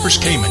Cypers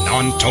Kamen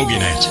on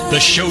TogiNet, the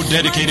show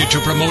dedicated to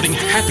promoting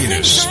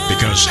happiness,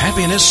 because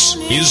happiness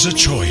is a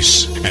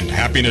choice, and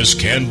happiness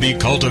can be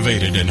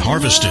cultivated and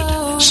harvested.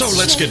 So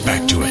let's get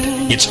back to it.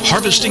 It's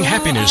Harvesting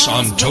Happiness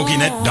on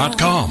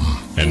TogiNet.com.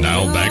 And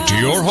now back to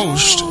your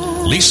host,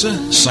 Lisa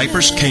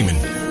Cypers Kamen.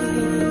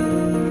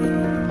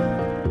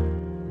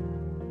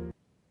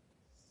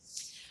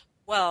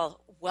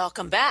 Well,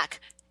 welcome back.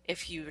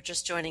 if you're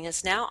just joining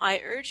us now,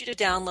 I urge you to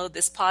download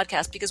this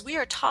podcast because we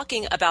are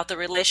talking about the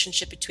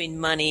relationship between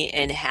money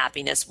and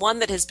happiness, one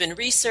that has been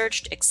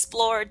researched,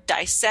 explored,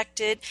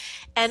 dissected.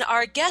 And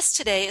our guest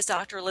today is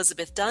Dr.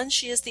 Elizabeth Dunn.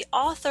 She is the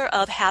author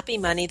of Happy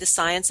Money, The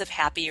Science of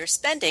Happier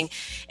Spending.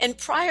 And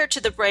prior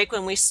to the break,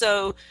 when we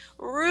so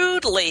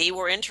rudely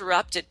were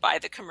interrupted by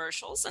the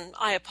commercials, and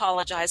I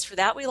apologize for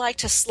that, we like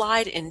to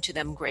slide into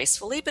them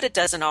gracefully, but it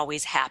doesn't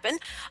always happen.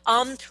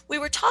 We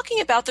were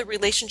talking about the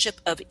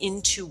relationship of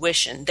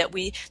intuition, that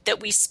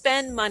we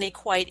spend money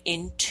quite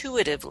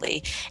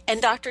intuitively.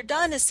 And Dr.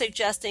 Dunn is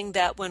suggesting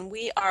that when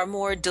we are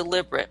more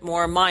deliberate,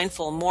 more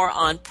mindful, more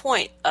on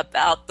point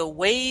about the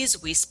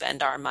ways we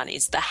spend our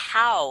monies, the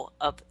how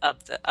of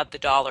the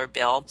dollar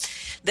bill,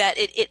 that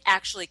it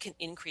actually can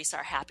increase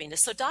our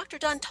happiness. So Dr.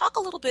 Dunn, talk a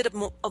little bit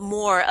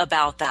more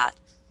about that.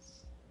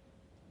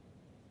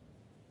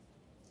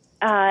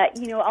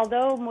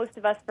 Although most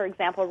of us, for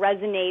example,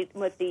 resonate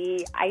with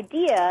the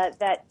idea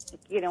that,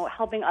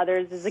 helping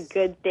others is a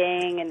good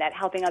thing and that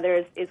helping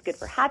others is good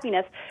for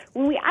happiness,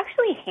 when we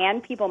actually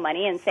hand people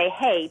money and say,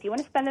 hey, do you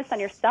want to spend this on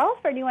yourself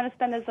or do you want to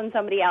spend this on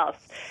somebody else?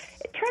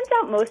 It turns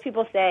out most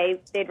people say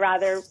they'd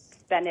rather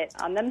spend it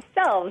on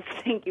themselves.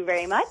 Thank you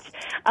very much.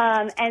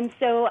 And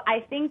so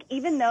I think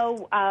even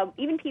though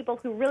even people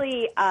who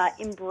really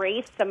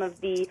embrace some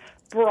of the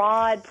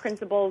broad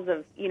principles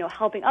of,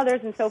 helping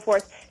others and so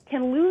forth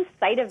can lose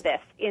sight of this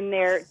in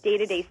their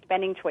day-to-day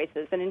spending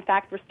choices. And in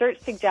fact, research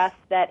suggests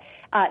that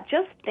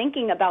just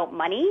thinking about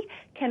money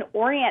can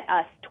orient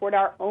us toward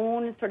our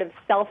own sort of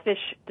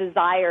selfish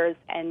desires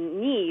and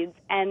needs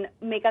and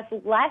make us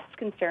less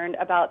concerned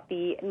about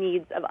the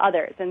needs of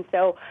others. And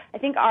so I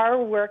think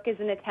our work is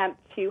an attempt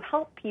to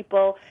help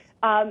people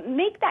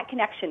make that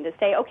connection to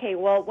say, okay,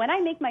 well, when I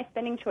make my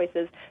spending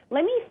choices,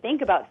 let me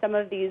think about some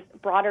of these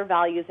broader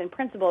values and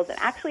principles and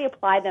actually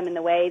apply them in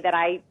the way that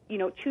I,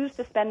 choose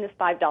to spend this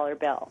 $5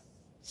 bill.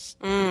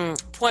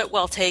 Point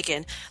well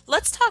taken.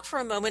 Let's talk for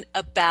a moment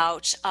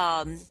about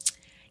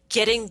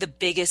getting the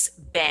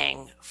biggest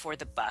bang for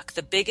the buck,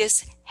 the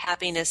biggest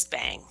happiness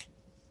bang.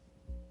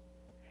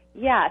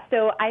 Yeah,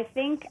 so I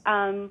think,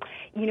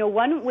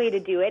 one way to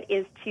do it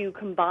is to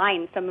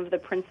combine some of the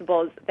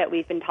principles that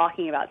we've been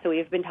talking about. So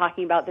we've been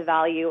talking about the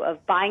value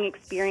of buying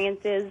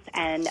experiences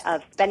and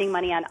of spending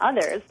money on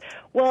others.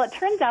 Well, it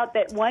turns out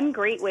that one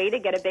great way to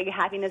get a big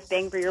happiness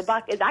bang for your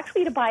buck is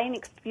actually to buy an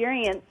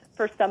experience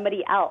for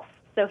somebody else.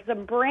 So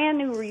some brand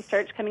new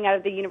research coming out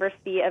of the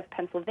University of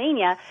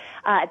Pennsylvania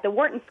at the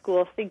Wharton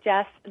School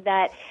suggests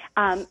that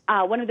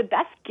one of the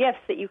best gifts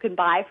that you can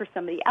buy for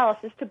somebody else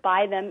is to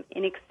buy them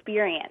an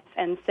experience.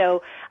 And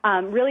so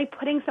really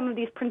putting some of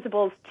these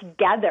principles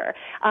together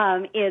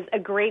is a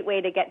great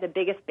way to get the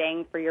biggest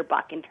bang for your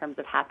buck in terms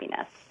of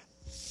happiness.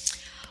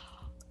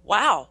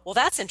 Wow. Well,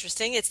 that's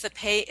interesting. It's the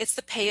pay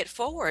it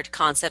forward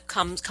concept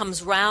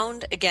comes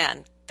round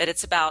again. That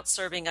it's about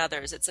serving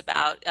others, it's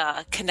about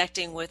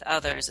connecting with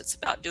others, it's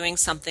about doing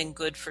something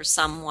good for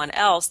someone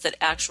else that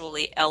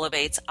actually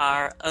elevates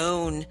our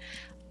own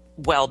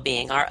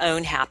well-being, our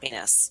own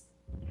happiness.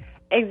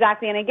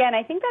 Exactly. And again,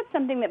 I think that's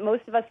something that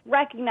most of us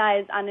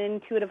recognize on an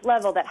intuitive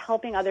level, that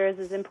helping others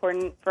is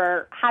important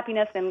for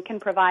happiness and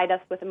can provide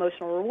us with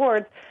emotional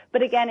rewards.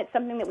 But again, it's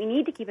something that we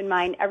need to keep in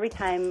mind every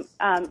time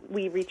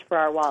we reach for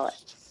our wallet.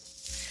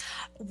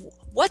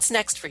 What's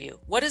next for you?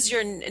 What is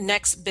your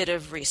next bit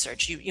of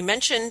research? You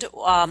mentioned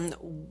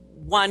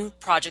one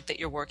project that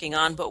you're working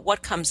on, but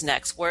what comes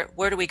next?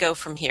 Where do we go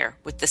from here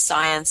with the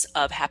science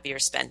of happier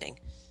spending?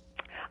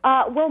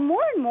 Well,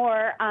 more and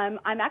more, I'm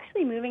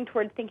actually moving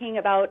toward thinking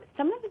about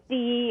some of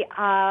the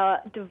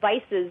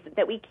devices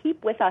that we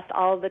keep with us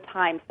all the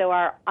time. So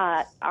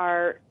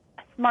our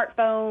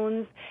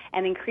smartphones,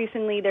 and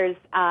increasingly there's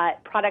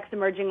products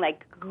emerging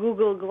like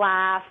Google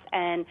Glass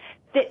and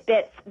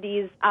Fitbits,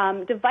 these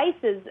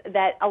devices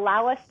that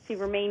allow us to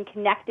remain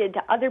connected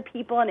to other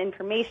people and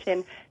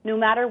information no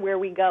matter where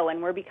we go.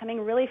 And we're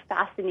becoming really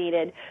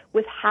fascinated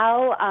with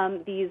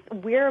how these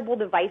wearable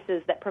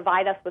devices that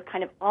provide us with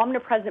kind of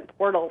omnipresent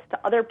portals to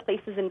other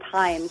places and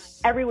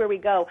times everywhere we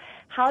go,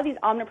 how these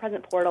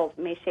omnipresent portals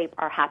may shape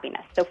our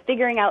happiness. So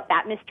figuring out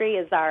that mystery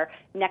is our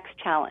next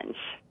challenge.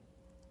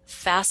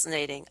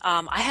 Fascinating.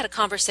 I had a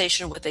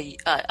conversation with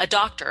a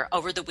doctor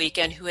over the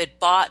weekend who had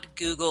bought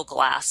Google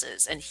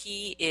Glasses, and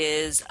he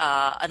is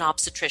an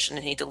obstetrician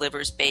and he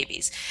delivers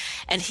babies.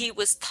 And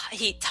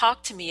he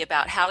talked to me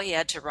about how he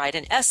had to write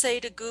an essay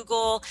to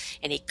Google,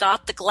 and he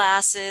got the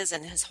glasses,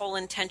 and his whole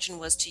intention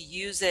was to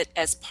use it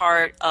as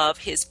part of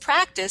his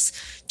practice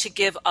to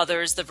give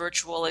others the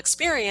virtual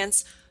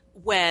experience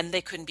when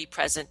they couldn't be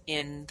present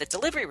in the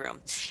delivery room.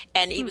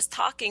 And he was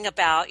talking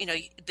about,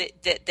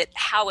 that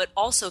how it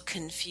also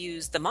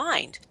confused the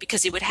mind,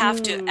 because he would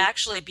have to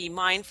actually be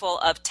mindful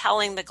of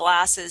telling the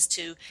glasses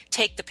to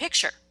take the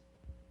picture,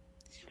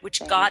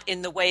 which got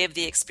in the way of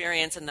the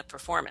experience and the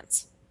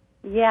performance.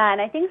 Yeah,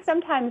 and I think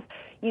sometimes,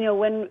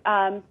 when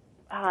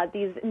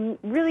these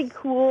really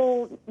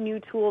cool new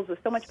tools with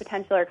so much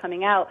potential are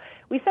coming out,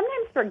 we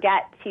sometimes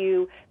forget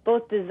to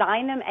both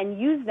design them and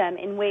use them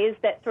in ways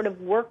that sort of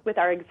work with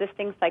our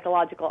existing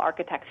psychological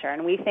architecture.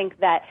 And we think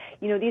that,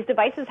 these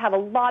devices have a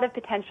lot of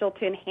potential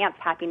to enhance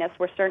happiness.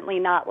 We're certainly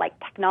not like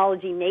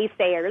technology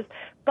naysayers,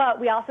 but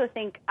we also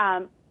think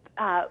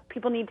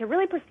people need to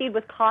really proceed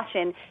with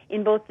caution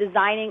in both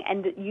designing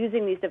and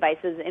using these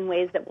devices in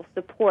ways that will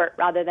support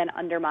rather than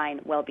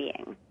undermine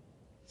well-being.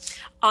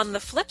 On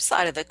the flip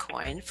side of the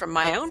coin, from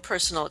my own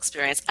personal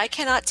experience, I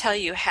cannot tell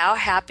you how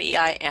happy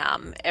I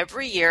am.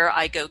 Every year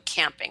I go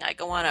camping. I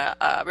go on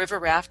a river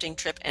rafting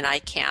trip and I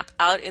camp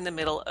out in the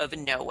middle of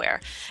nowhere.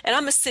 And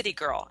I'm a city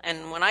girl.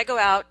 And when I go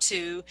out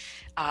to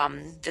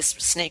this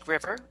Snake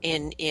River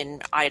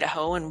in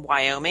Idaho and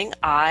Wyoming,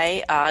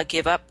 I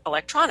give up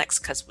electronics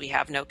because we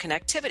have no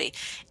connectivity.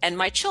 And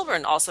my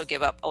children also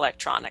give up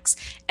electronics.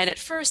 And at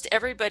first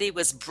everybody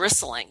was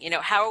bristling.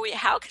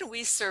 How can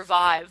we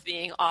survive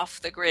being off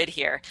the grid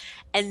here?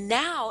 And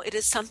now it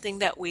is something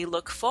that we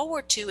look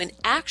forward to and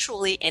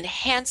actually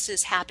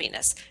enhances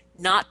happiness,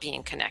 not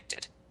being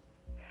connected.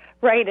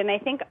 Right, and I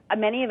think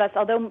many of us,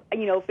 although,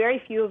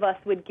 very few of us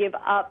would give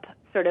up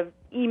sort of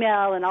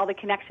email and all the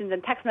connections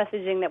and text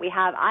messaging that we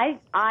have,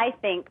 I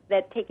think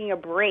that taking a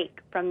break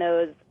from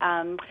those,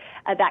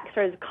 that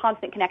sort of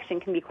constant connection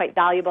can be quite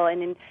valuable.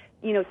 And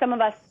some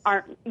of us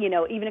aren't,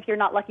 even if you're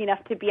not lucky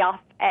enough to be off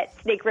at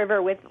Snake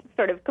River with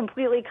sort of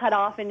completely cut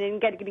off and then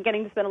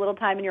getting to spend a little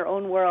time in your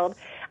own world,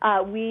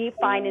 we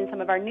find in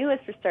some of our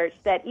newest research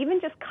that even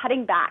just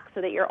cutting back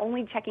so that you're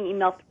only checking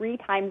email 3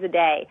 times a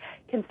day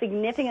can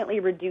significantly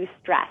reduce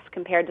stress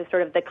compared to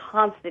sort of the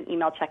constant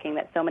email checking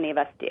that so many of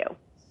us do.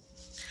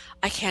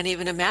 I can't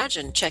even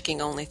imagine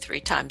checking only 3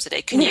 times a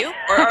day. Can you?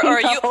 Or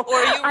are you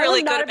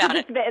really good about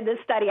it? In this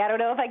study, I don't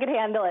know if I could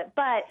handle it.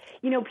 But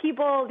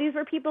these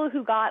were people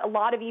who got a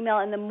lot of email,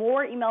 and the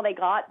more email they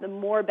got, the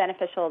more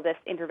beneficial this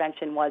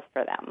intervention was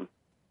for them.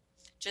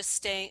 Just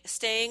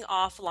staying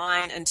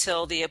offline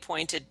until the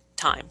appointed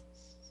time.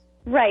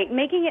 Right,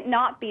 making it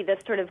not be this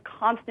sort of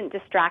constant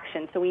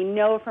distraction. So we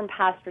know from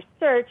past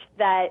research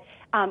that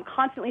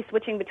constantly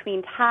switching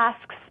between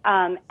tasks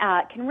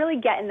can really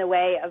get in the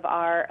way of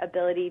our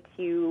ability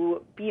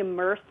to be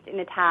immersed in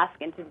a task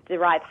and to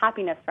derive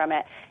happiness from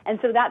it. And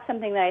so that's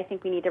something that I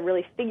think we need to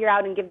really figure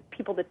out and give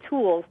people the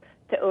tools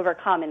to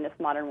overcome in this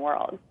modern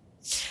world.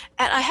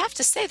 And I have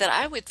to say that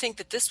I would think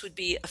that this would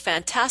be a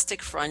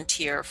fantastic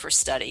frontier for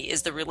study,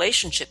 is the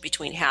relationship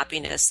between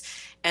happiness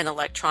and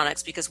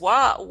electronics, because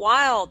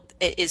while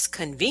it is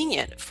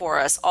convenient for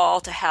us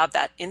all to have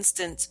that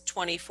instant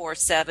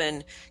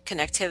 24/7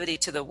 connectivity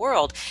to the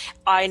world,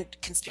 I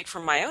can speak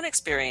from my own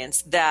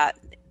experience that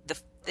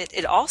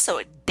it also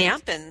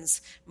dampens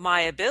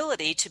my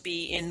ability to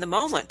be in the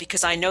moment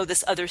because I know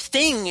this other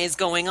thing is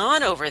going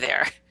on over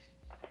there.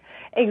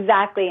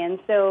 Exactly, and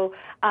so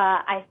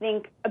I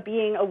think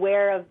being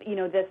aware of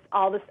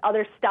all this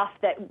other stuff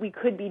that we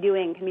could be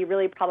doing can be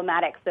really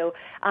problematic. So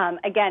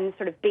again,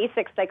 sort of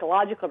basic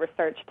psychological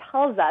research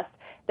tells us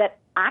that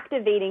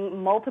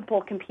activating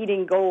multiple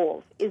competing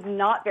goals is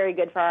not very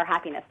good for our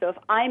happiness. So if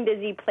I'm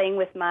busy playing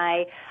with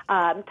my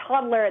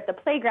toddler at the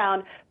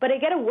playground, but I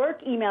get a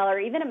work email or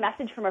even a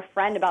message from a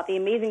friend about the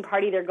amazing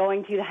party they're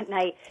going to that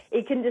night,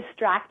 it can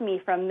distract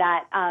me from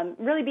that,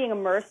 really being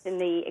immersed in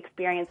the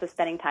experience of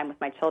spending time with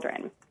my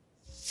children.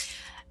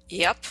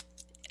 Yep.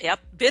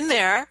 Been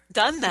there,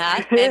 done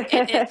that.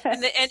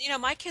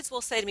 And my kids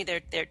will say to me,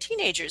 they're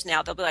teenagers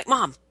now. They'll be like,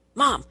 Mom.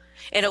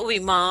 And it will be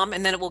Mom,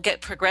 and then it will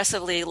get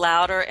progressively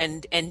louder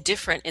and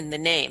different in the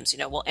names.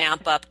 We'll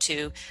amp up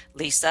to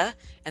Lisa,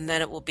 and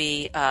then it will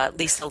be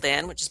Lisa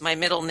Lynn, which is my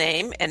middle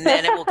name, and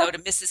then it will go to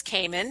Mrs.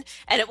 Kamen,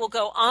 and it will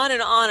go on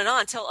and on and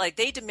on until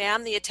they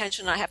demand the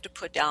attention and I have to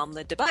put down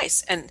the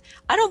device. And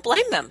I don't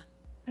blame them.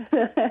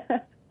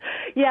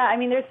 Yeah, I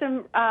mean, there's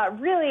some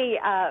really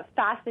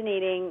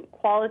fascinating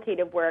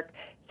qualitative work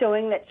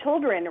showing that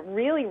children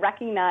really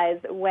recognize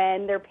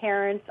when their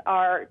parents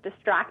are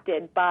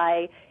distracted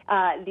by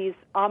these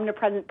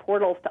omnipresent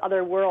portals to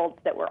other worlds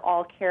that we're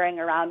all carrying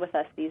around with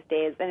us these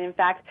days. And in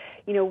fact,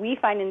 we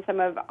find in some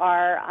of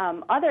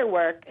our other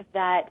work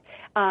that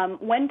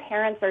when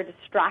parents are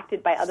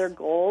distracted by other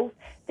goals,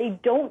 they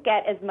don't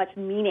get as much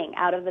meaning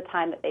out of the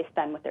time that they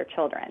spend with their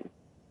children.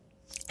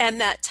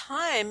 And that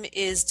time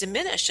is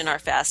diminished in our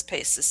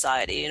fast-paced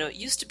society. It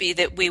used to be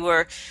that we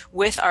were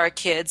with our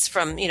kids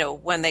from,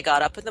 when they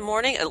got up in the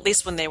morning, at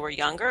least when they were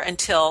younger,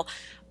 until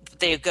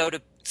they go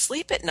to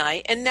sleep at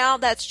night. And now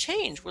that's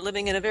changed. We're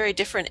living in a very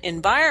different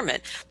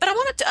environment. But I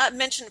wanted to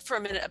mention for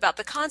a minute about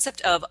the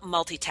concept of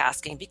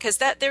multitasking, because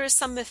there is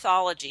some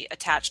mythology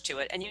attached to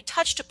it. And you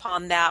touched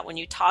upon that when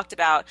you talked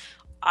about,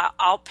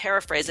 I'll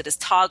paraphrase it as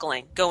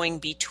toggling, going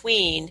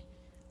between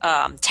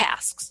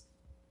tasks.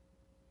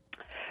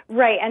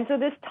 Right, and so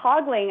this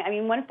toggling,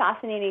 one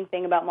fascinating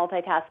thing about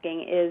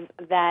multitasking is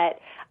that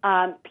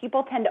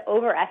people tend to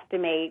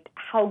overestimate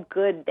how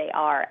good they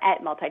are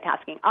at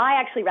multitasking. I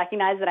actually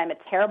recognize that I'm a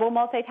terrible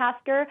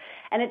multitasker,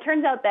 and it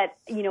turns out that,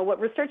 what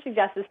research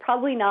suggests is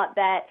probably not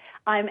that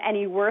I'm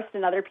any worse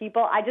than other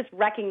people. I just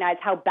recognize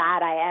how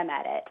bad I am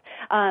at it.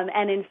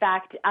 And in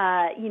fact,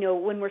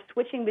 when we're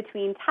switching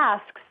between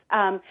tasks,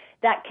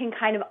 that can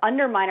kind of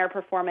undermine our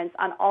performance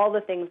on all the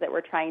things that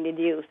we're trying to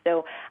do.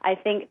 So I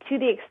think to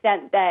the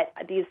extent that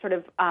these sort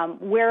of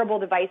wearable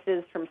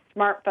devices, from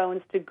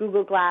smartphones to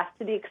Google Glass,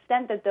 to the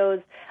extent that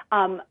those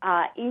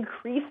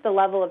increase the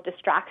level of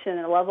distraction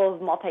and the level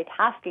of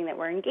multitasking that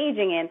we're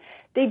engaging in,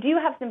 they do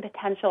have some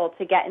potential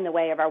to get in the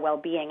way of our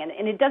well-being.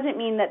 And it doesn't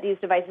mean that these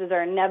devices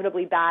are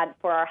inevitably bad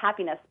for our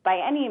happiness by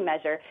any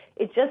measure.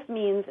 It just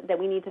means that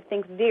we need to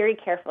think very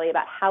carefully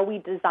about how we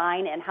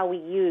design and how we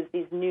use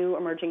these new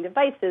emerging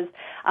devices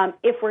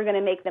if we're going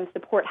to make them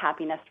support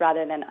happiness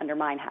rather than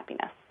undermine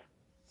happiness.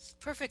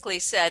 Perfectly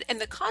said.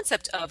 And the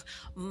concept of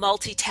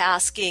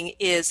multitasking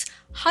is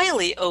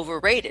highly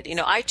overrated.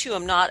 I too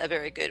am not a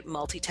very good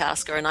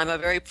multitasker, and I'm a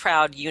very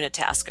proud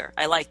unitasker.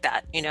 I like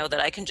that,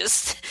 that I can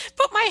just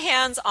put my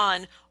hands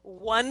on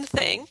one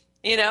thing,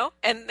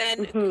 and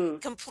then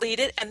complete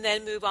it and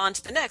then move on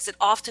to the next. It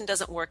often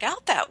doesn't work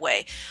out that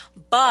way,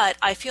 but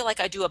I feel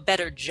like I do a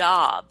better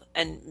job,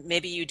 and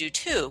maybe you do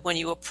too, when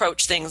you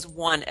approach things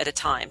one at a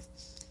time.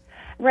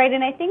 Right,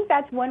 and I think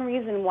that's one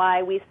reason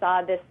why we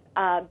saw this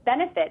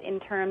benefit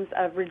in terms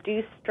of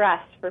reduced stress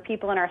for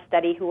people in our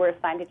study who were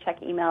assigned to check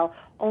email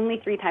only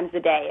 3 times a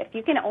day. If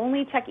you can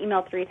only check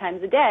email 3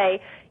 times a day,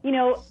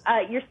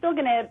 you're still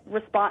going to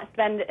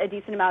spend a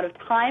decent amount of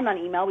time on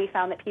email. We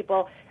found that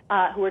people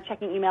who were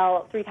checking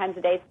email 3 times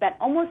a day spent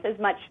almost as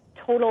much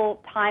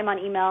total time on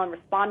email and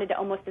responded to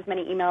almost as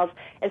many emails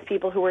as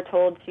people who were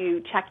told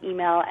to check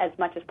email as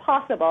much as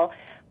possible.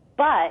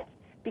 But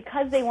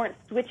because they weren't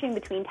switching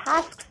between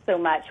tasks so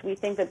much, we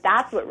think that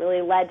that's what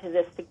really led to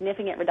this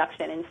significant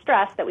reduction in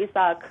stress that we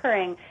saw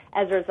occurring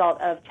as a result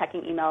of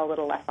checking email a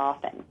little less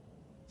often.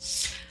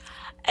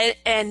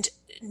 And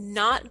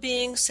not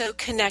being so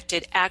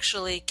connected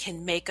actually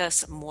can make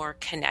us more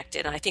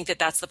connected. And I think that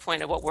that's the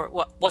point of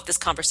what this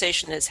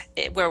conversation is,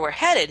 where we're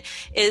headed,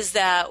 is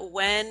that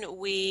when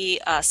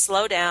we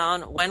slow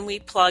down, when we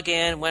plug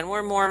in, when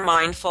we're more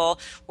mindful,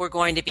 we're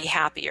going to be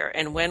happier.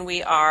 And when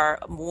we are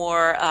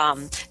more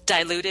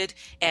diluted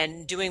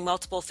and doing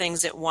multiple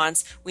things at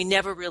once, we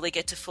never really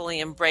get to fully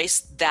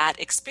embrace that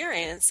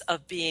experience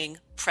of being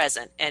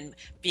present and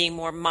being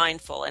more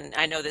mindful. And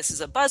I know this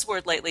is a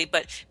buzzword lately,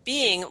 but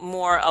being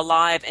more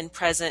alive and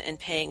present and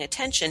paying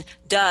attention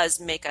does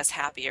make us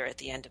happier at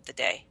the end of the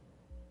day.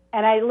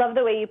 And I love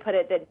the way you put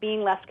it, that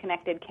being less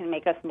connected can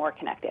make us more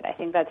connected. I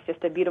think that's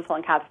just a beautiful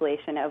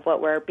encapsulation of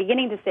what we're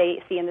beginning to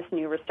see in this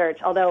new research.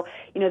 Although,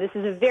 this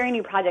is a very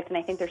new project, and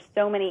I think there's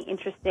so many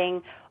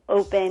interesting,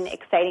 open,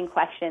 exciting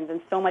questions and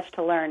so much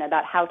to learn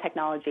about how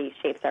technology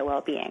shapes our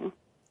well-being.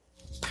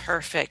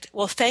 Perfect.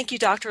 Well, thank you,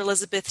 Dr.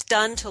 Elizabeth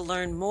Dunn. To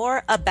learn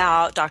more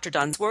about Dr.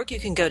 Dunn's work, you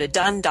can go to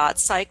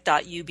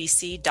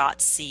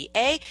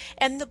dunn.psych.ubc.ca.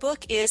 And the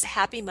book is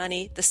Happy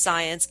Money, The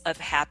Science of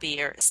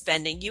Happier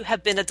Spending. You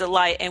have been a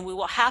delight, and we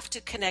will have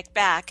to connect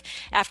back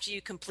after you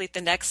complete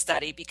the next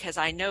study, because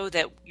I know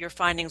that your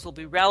findings will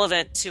be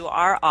relevant to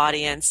our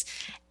audience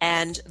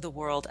and the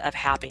world of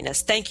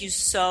happiness. Thank you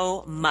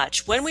so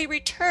much. When we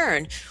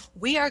return,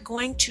 we are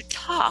going to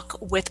talk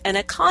with an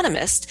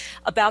economist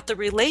about the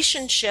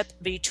relationship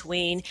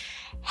between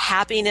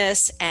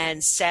happiness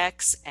and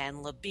sex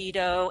and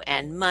libido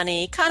and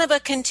money, kind of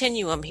a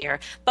continuum here.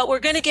 But we're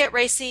going to get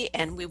racy,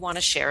 and we want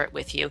to share it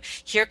with you.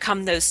 Here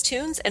come those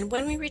tunes, and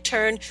when we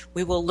return,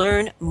 we will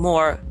learn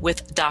more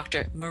with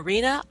Dr.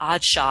 Marina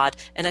Odshad,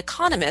 an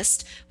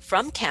economist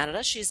from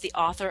Canada. She's the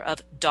author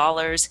of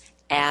Dollars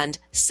and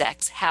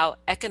Sex, How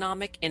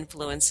Economic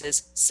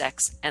Influences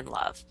Sex and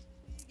Love.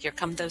 Here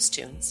come those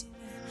tunes.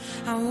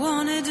 I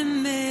wanted to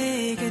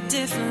make a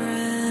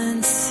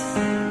difference.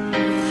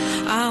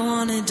 I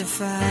wanted to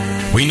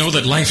fight. We know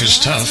that life is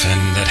tough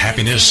and that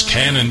happiness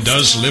can and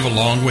does live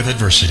along with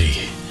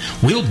adversity.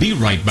 We'll be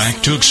right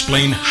back to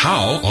explain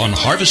how on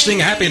Harvesting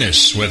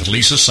Happiness with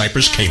Lisa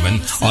Cypers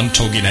Kamen on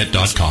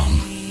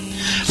TogiNet.com.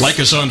 Like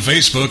us on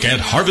Facebook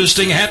at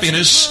Harvesting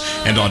Happiness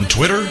and on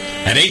Twitter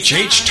at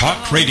HH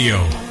Talk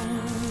Radio.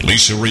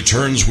 Lisa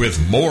returns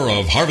with more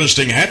of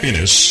Harvesting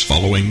Happiness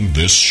following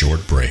this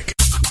short break.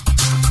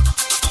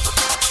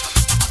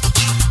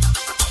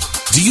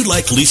 Do you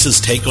like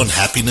Lisa's take on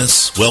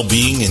happiness,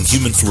 well-being, and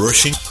human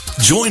flourishing?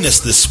 Join us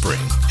this spring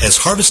as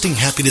Harvesting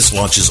Happiness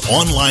launches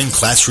online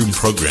classroom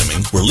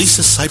programming where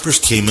Lisa Cypers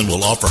Kamen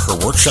will offer her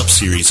workshop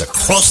series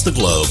across the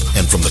globe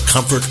and from the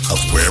comfort of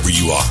wherever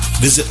you are.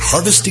 Visit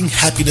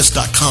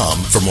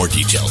harvestinghappiness.com for more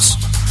details.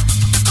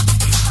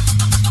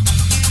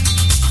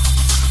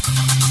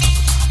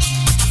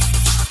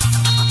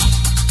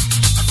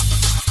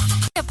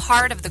 A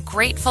part of the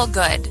Grateful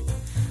Good.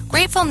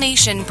 Grateful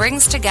Nation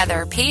brings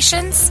together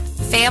patients,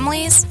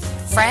 families,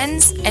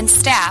 friends, and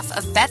staff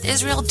of Beth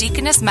Israel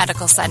Deaconess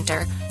Medical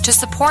Center to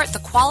support the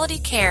quality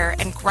care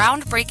and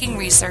groundbreaking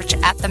research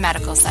at the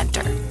medical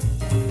center.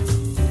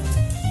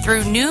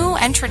 Through new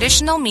and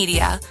traditional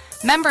media,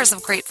 members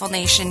of Grateful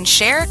Nation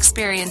share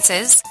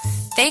experiences,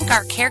 thank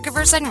our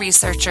caregivers and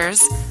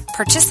researchers,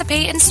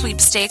 participate in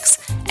sweepstakes,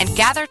 and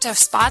gather to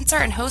sponsor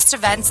and host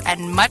events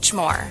and much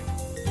more.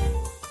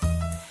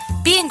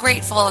 Being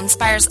grateful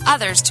inspires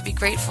others to be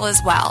grateful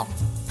as well.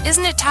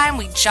 Isn't it time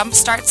we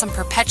jumpstart some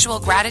perpetual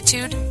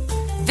gratitude?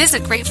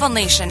 Visit Grateful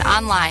Nation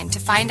online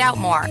to find out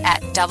more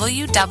at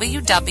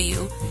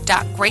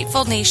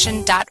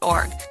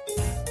www.gratefulnation.org.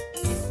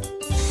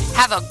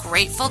 Have a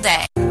grateful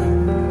day.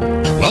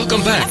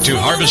 Welcome back to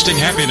Harvesting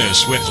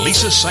Happiness with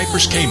Lisa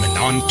Cypers Kamen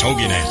on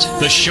TogiNet,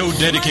 the show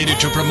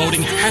dedicated to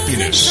promoting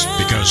happiness,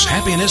 because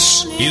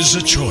happiness is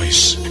a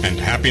choice, and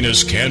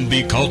happiness can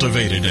be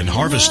cultivated and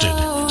harvested.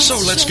 So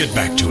let's get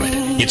back to it.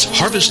 It's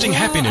Harvesting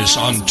Happiness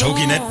on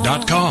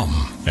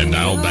TogiNet.com. And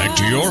now back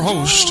to your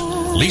host,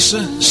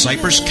 Lisa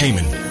Cypers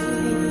Kamen.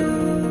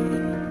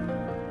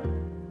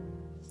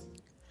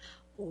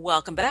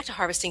 Welcome back to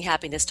Harvesting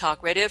Happiness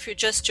Talk Radio. If you're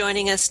just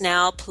joining us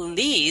now,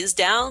 please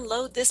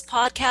download this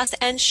podcast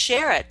and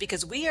share it,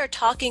 because we are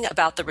talking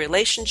about the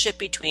relationship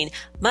between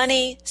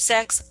money,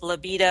 sex,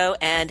 libido,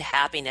 and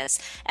happiness.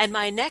 And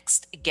my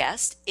next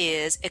guest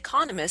is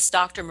economist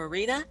Dr.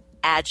 Marina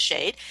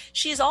Adshade.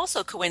 She is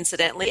also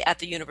coincidentally at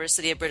the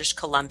University of British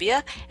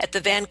Columbia at the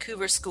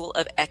Vancouver School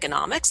of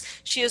Economics.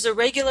 She is a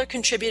regular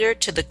contributor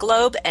to the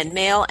Globe and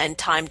Mail and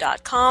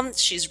Time.com.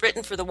 She's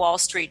written for the Wall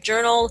Street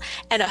Journal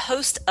and a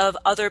host of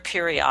other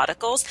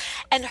periodicals.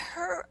 And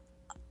her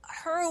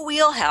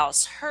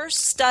wheelhouse, her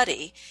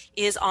study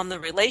is on the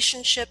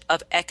relationship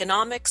of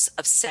economics,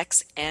 of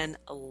sex, and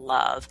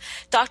love.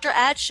 Dr.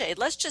 Adshade,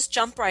 let's just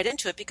jump right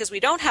into it because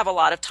we don't have a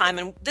lot of time,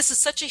 and this is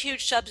such a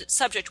huge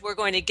subject. We're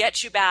going to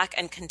get you back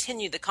and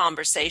continue the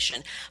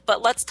conversation.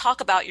 But let's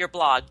talk about your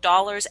blog,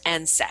 Dollars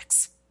and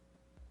Sex.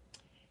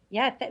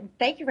 Yeah,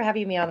 thank you for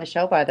having me on the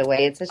show, by the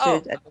way. It's such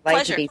a delight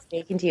pleasure to be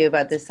speaking to you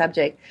about this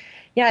subject.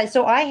 Yeah,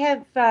 so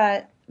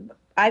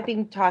I've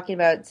been talking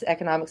about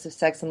economics of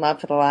sex and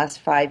love for the last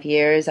 5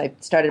 years. I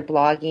started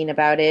blogging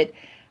about it,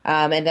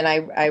 and then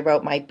I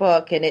wrote my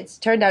book, and it's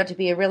turned out to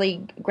be a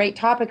really great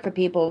topic for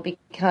people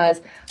because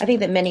I think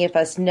that many of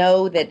us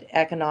know that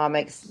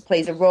economics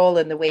plays a role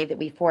in the way that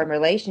we form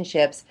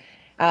relationships,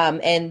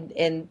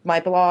 and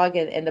my blog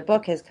and the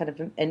book has kind of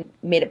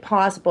made it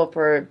possible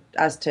for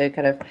us to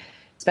kind of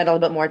spend a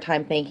little bit more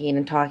time thinking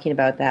and talking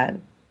about that.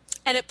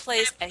 And it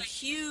plays a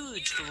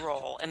huge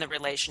role in the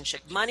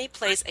relationship. Money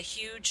plays a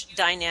huge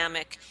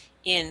dynamic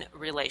in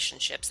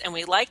relationships. And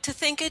we like to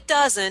think it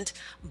doesn't,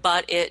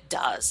 but it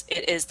does.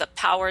 It is the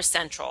power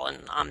central.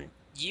 And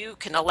you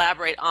can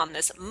elaborate on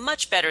this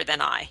much better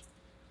than I.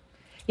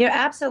 Yeah,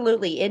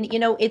 absolutely. And,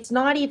 it's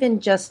not even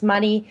just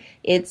money.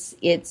 It's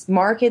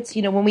markets.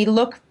 When we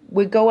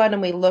go out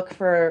and we look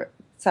for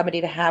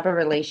somebody to have a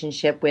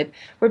relationship with,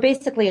 we're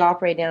basically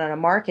operating on a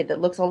market that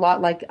looks a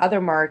lot like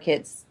other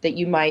markets that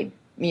you might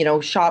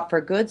shop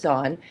for goods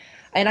on.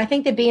 And I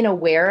think that being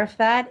aware of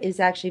that is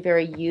actually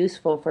very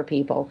useful for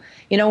people.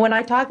 When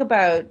I talk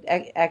about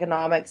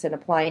economics and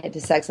applying it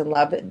to sex and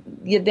love,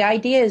 the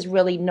idea is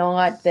really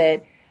not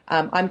that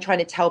I'm trying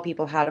to tell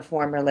people how to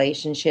form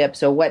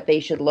relationships or what they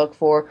should look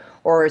for,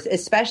 or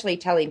especially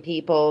telling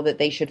people that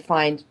they should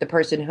find the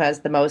person who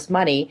has the most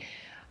money.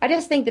 I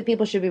just think that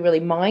people should be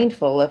really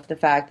mindful of the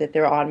fact that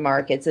they're on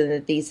markets and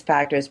that these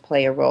factors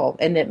play a role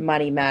and that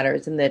money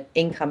matters and that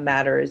income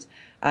matters.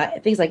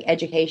 Things like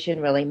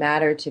education really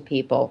matter to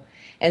people.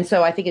 And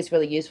so I think it's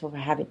really useful to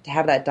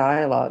have that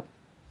dialogue.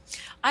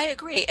 I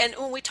agree. And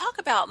when we talk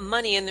about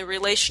money and the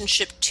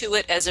relationship to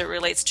it as it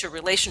relates to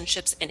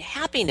relationships and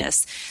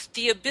happiness,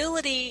 the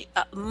ability,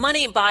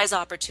 money buys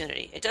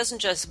opportunity. It doesn't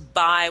just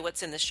buy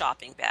what's in the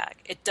shopping bag.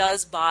 It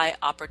does buy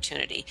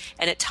opportunity.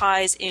 And it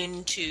ties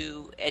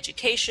into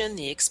education,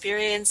 the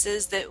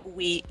experiences that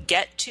we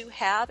get to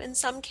have in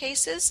some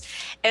cases,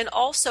 and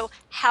also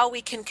how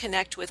we can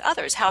connect with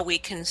others, how we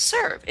can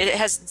serve.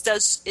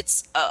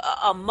 It's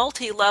a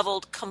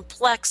multi-leveled,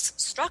 complex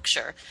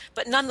structure,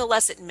 but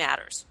nonetheless it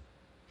matters.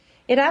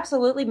 It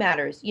absolutely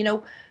matters.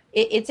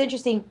 It's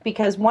interesting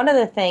because one of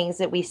the things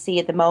that we see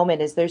at the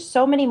moment is there's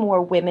so many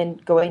more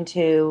women going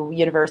to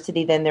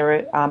university than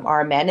there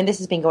are men, and this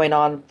has been going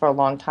on for a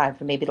long time,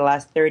 for maybe the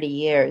last 30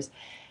 years,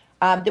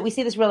 that we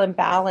see this real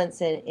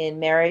imbalance in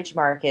marriage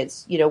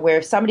markets, where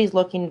if somebody's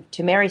looking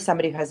to marry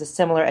somebody who has a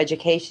similar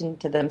education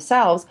to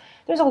themselves,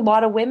 there's a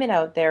lot of women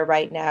out there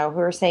right now who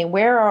are saying,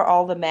 where are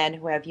all the men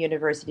who have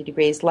university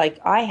degrees like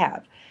I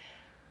have?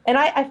 And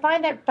I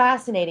find that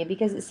fascinating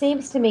because it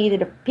seems to me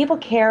that if people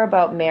care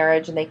about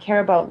marriage and they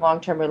care about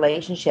long-term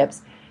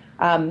relationships,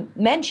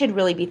 men should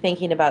really be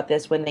thinking about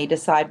this when they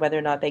decide whether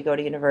or not they go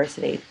to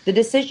university. The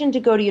decision to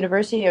go to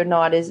university or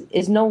not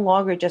is no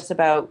longer just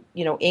about,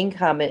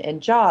 income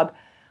and job.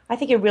 I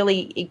think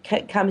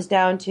it comes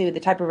down to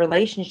the type of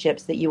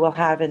relationships that you will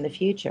have in the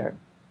future.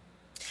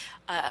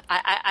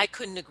 I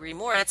couldn't agree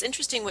more. It's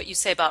interesting what you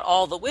say about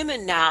all the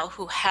women now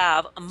who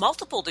have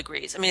multiple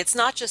degrees. I mean, it's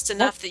not just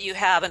enough that you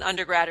have an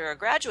undergrad or a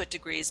graduate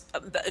degree,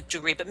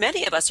 but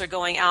many of us are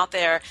going out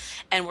there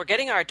and we're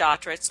getting our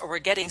doctorates or we're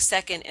getting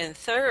second and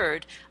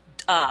third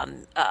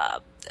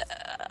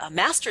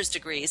master's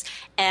degrees,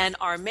 and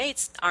our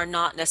mates are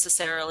not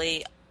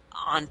necessarily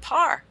on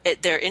par.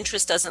 Their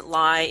interest doesn't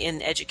lie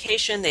in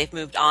education. They've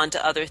moved on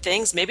to other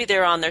things. Maybe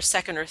they're on their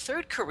second or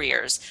third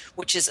careers,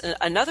 which is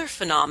another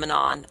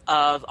phenomenon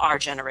of our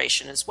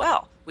generation as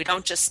well. We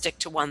don't just stick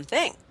to one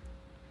thing.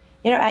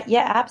 Yeah,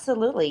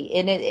 absolutely.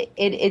 And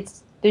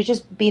it's there's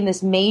just been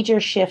this major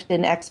shift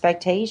in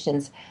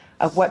expectations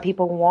of what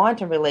people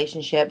want in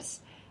relationships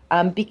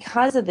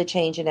because of the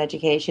change in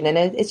education. And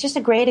it's just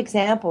a great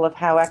example of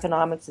how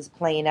economics is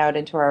playing out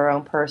into our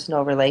own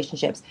personal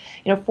relationships.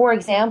 For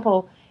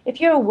example, if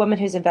you're a woman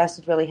who's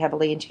invested really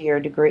heavily into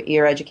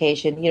your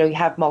education, you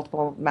have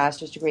multiple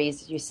master's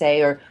degrees, as you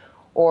say,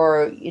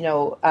 or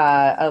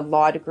a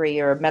law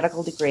degree or a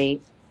medical degree,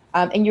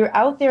 and you're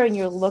out there and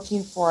you're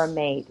looking for a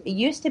mate. It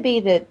used to be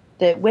that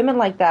women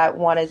like that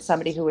wanted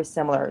somebody who was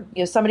similar,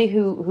 somebody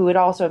who had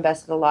also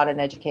invested a lot in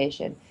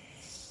education.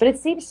 But it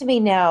seems to me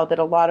now that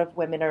a lot of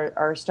women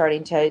are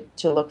starting to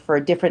look for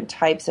different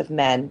types of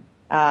men.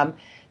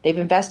 They've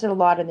invested a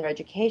lot in their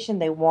education.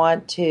 They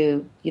want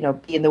to, be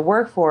in the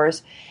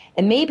workforce.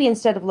 And maybe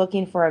instead of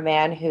looking for a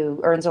man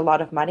who earns a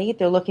lot of money,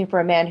 they're looking for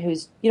a man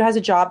who's, has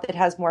a job that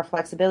has more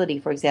flexibility,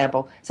 for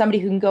example. Somebody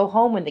who can go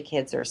home when the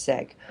kids are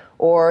sick,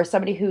 or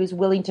somebody who's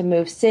willing to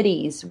move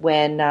cities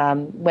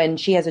when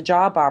she has a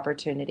job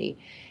opportunity.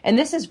 And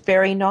this is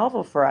very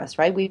novel for us,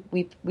 right?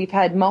 We've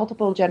had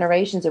multiple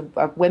generations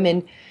of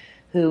women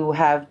who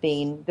have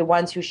been the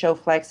ones who show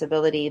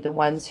flexibility, the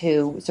ones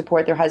who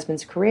support their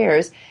husbands'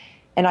 careers.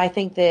 And I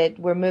think that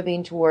we're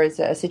moving towards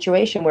a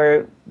situation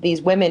where these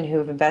women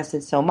who've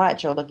invested so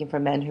much are looking for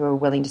men who are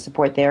willing to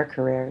support their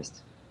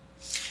careers.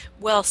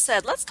 Well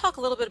said. Let's talk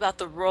a little bit about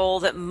the role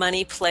that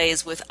money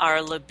plays with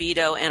our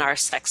libido and our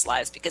sex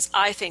lives, because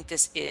I think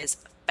this is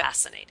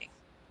fascinating.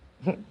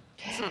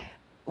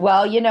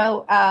 Well,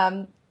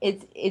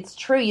 it's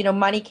true.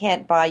 Money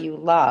can't buy you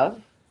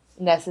love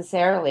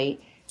necessarily,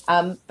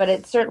 but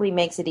it certainly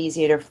makes it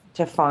easier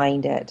to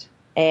find it.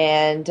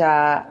 And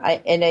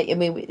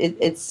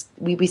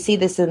we see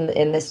this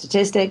in the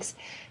statistics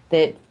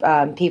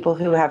that people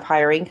who have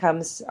higher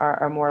incomes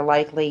are more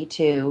likely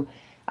to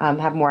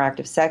have more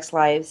active sex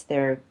lives.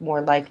 They're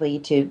more likely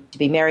to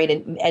be married.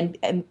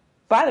 And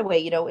by the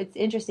way, it's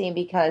interesting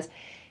because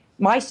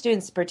my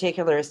students in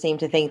particular seem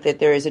to think that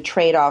there is a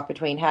trade-off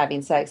between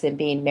having sex and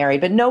being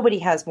married, but nobody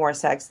has more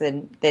sex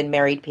than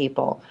married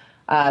people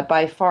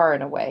by far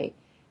and away.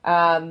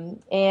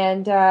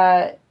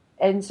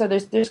 And so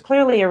there's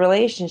clearly a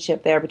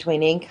relationship there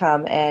between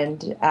income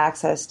and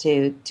access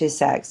to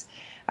sex.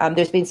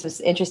 There's been some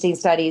interesting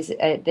studies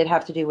that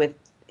have to do with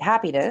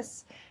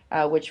happiness,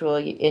 which will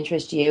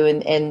interest you,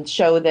 and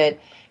show that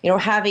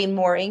having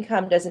more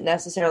income doesn't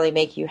necessarily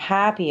make you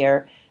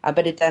happier,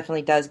 but it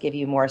definitely does give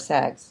you more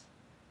sex.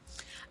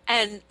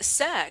 And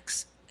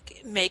sex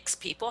makes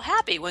people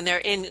happy when they're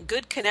in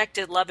good,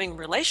 connected, loving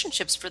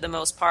relationships for the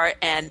most part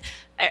and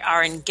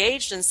are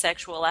engaged in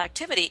sexual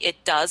activity.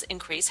 It does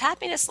increase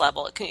happiness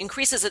level. It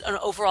increases an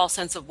overall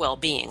sense of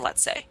well-being,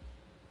 let's say.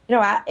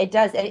 It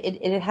does.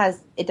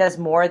 It does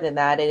more than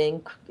that.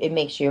 It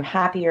makes you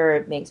happier.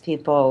 It makes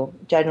people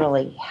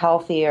generally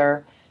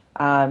healthier.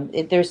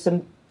 There's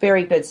some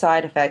very good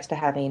side effects to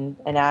having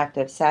an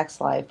active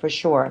sex life, for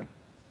sure.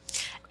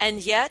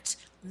 And yet,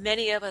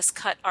 many of us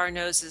cut our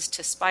noses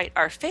to spite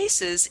our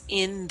faces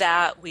in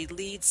that we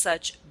lead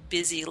such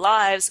busy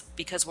lives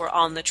because we're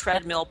on the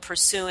treadmill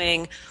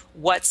pursuing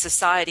what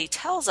society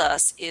tells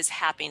us is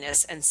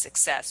happiness and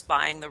success,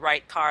 buying the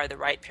right car, the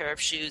right pair of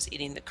shoes,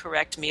 eating the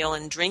correct meal,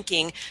 and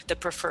drinking the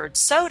preferred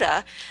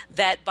soda,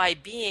 that by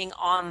being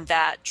on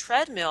that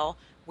treadmill,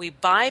 we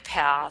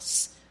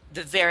bypass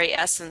the very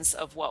essence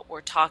of what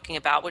we're talking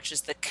about, which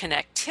is the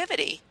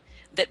connectivity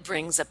that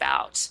brings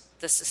about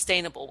the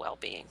sustainable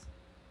well-being.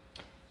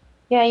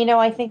 Yeah,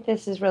 I think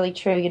this is really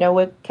true.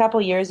 A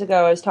couple years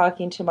ago, I was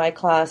talking to my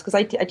class, because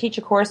I teach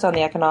a course on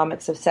the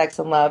economics of sex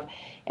and love,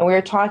 and we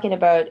were talking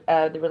about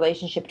the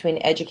relationship between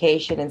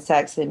education and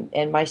sex,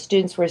 and my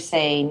students were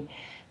saying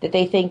that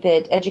they think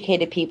that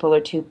educated people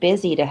are too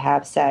busy to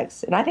have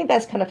sex. And I think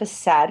that's kind of a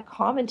sad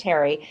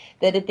commentary,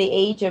 that at the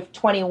age of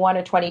 21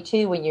 or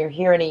 22, when you're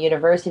here in a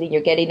university and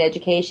you're getting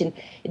education,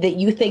 that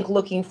you think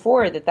looking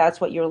forward that that's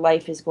what your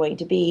life is going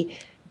to be,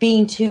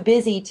 being too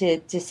busy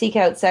to seek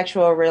out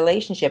sexual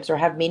relationships or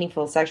have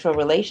meaningful sexual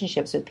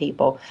relationships with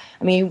people.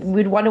 I mean,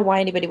 we'd wonder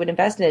why anybody would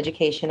invest in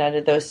education under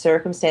those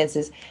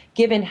circumstances,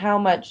 given how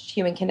much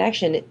human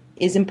connection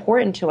is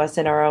important to us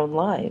in our own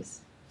lives.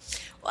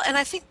 Well, and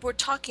I think we're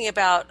talking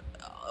about,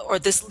 or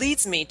this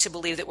leads me to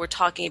believe that we're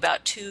talking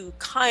about two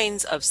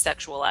kinds of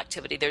sexual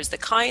activity. There's the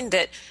kind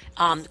that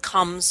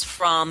comes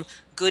from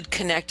good,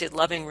 connected,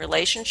 loving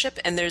relationship,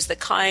 and there's the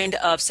kind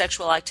of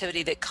sexual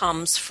activity that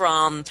comes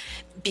from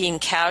being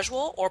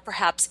casual or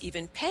perhaps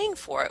even paying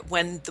for it.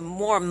 When the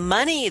more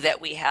money that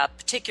we have,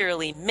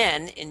 particularly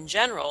men in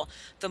general,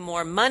 the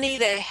more money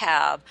they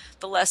have,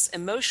 the less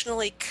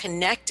emotionally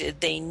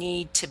connected they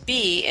need to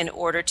be in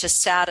order to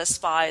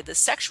satisfy the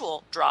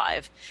sexual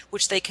drive,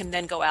 which they can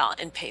then go out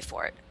and pay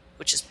for it,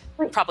 which is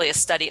probably a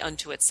study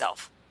unto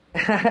itself.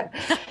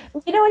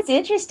 What's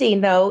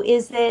interesting, though,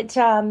 is that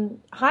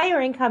higher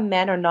income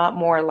men are not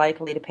more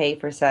likely to pay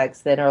for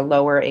sex than are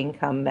lower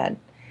income men.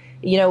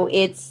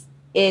 I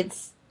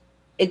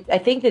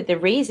think that the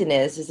reason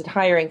is that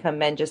higher income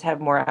men just have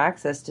more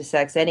access to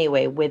sex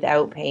anyway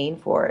without paying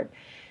for it.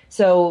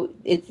 So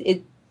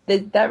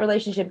that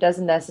relationship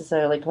doesn't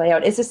necessarily play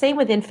out. It's the same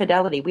with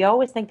infidelity. We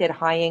always think that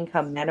high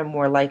income men are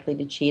more likely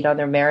to cheat on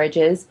their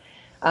marriages,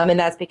 and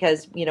that's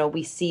because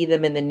we see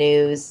them in the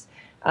news.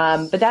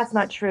 But that's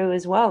not true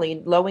as well.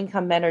 Low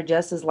income men are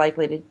just as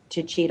likely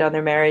to cheat on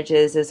their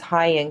marriages as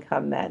high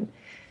income men.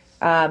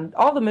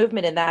 All the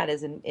movement in that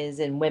is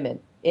in women.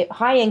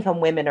 High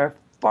income women are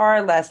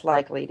far less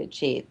likely to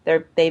cheat.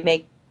 They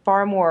make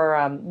far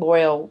more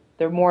loyal.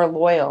 They're more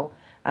loyal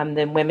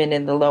than women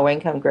in the low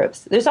income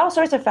groups. There's all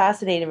sorts of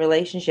fascinating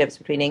relationships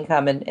between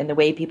income and the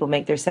way people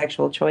make their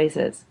sexual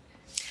choices.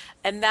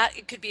 And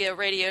that could be a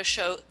radio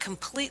show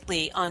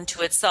completely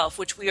unto itself,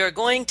 which we are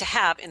going to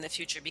have in the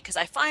future, because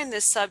I find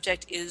this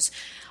subject is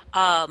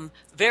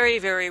very,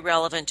 very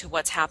relevant to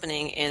what's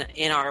happening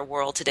in our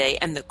world today,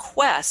 and the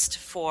quest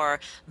for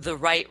the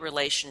right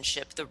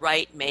relationship, the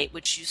right mate,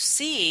 which you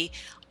see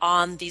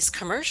on these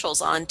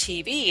commercials on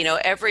TV.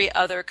 Every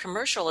other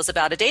commercial is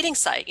about a dating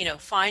site.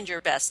 Find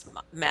your best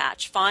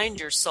match, find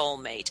your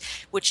soulmate,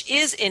 which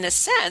is, in a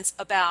sense,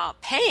 about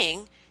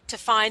paying to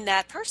find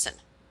that person.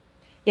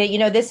 Yeah,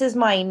 I'm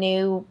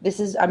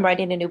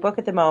writing a new book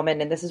at the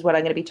moment, and this is what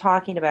I'm going to be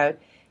talking about,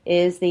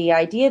 is the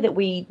idea that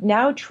we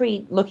now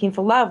treat looking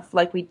for love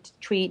like we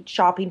treat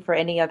shopping for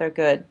any other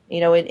good.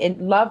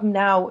 And love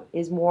now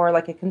is more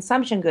like a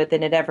consumption good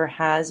than it ever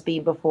has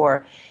been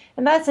before.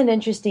 And that's an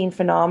interesting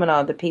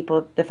phenomenon,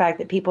 the fact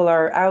that people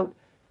are out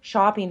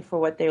shopping for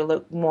what they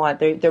want.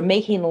 They're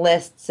making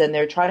lists, and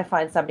they're trying to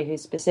find somebody who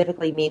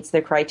specifically meets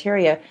their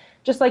criteria,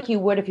 just like you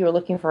would if you were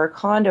looking for a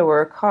condo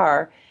or a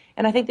car.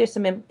 And I think there's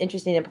some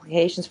interesting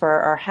implications for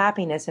our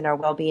happiness and our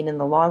well-being in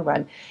the long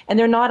run. And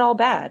they're not all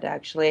bad,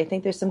 actually. I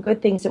think there's some good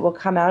things that will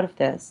come out of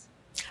this.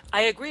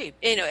 I agree.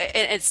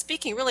 And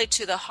speaking really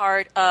to the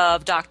heart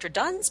of Dr.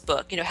 Dunn's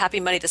book,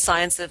 Happy Money, The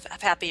Science of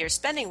Happier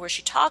Spending, where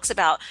she talks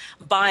about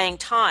buying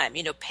time,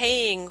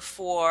 paying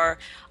for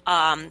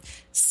a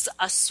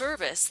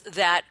service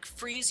that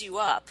frees you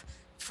up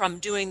from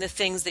doing the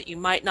things that you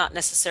might not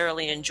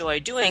necessarily enjoy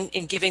doing,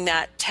 and giving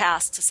that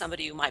task to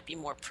somebody who might be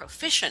more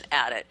proficient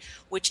at it,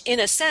 which in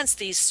a sense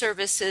these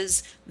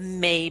services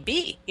may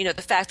be. The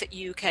fact that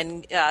you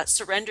can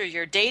surrender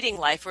your dating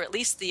life, or at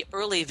least the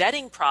early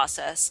vetting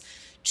process,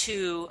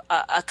 to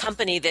a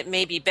company that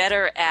may be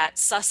better at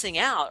sussing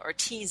out or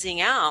teasing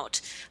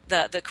out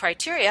the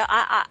criteria.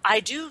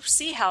 I do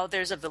see how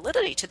there's a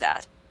validity to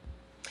that.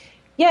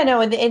 Yeah,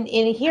 no, and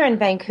here in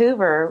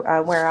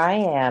Vancouver, where I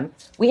am,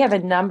 we have a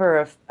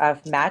number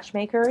of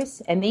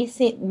matchmakers, and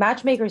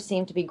matchmakers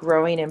seem to be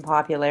growing in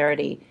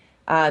popularity.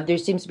 There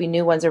seems to be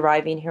new ones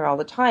arriving here all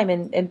the time,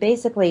 and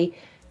basically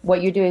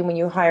what you're doing when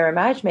you hire a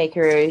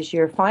matchmaker is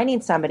you're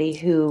finding somebody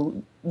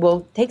who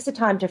takes the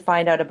time to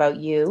find out about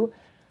you,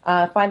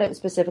 find out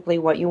specifically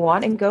what you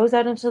want, and goes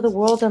out into the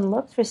world and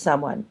looks for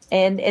someone.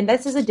 And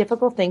this is a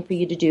difficult thing for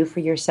you to do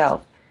for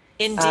yourself.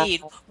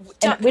 Indeed.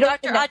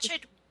 Dr. Adshay,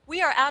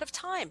 we are out of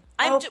time.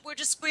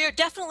 We are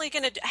definitely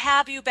going to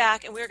have you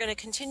back, and we're going to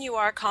continue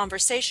our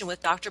conversation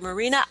with Dr.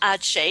 Marina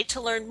Adshay.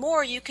 To learn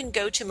more, you can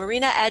go to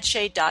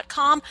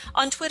marinaadshay.com.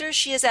 On Twitter,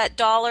 she is at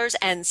Dollars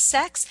and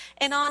Sex,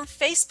 and on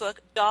Facebook,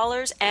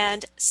 Dollars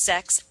and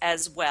Sex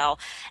as well.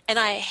 And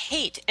I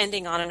hate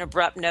ending on an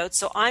abrupt note,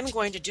 so I'm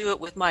going to do it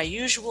with my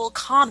usual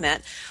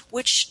comment,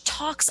 which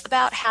talks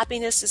about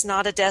happiness is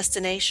not a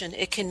destination.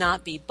 It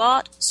cannot be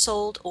bought,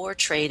 sold, or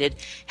traded.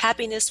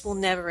 Happiness will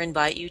never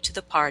invite you to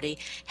the party.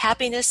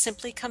 Happiness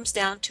simply comes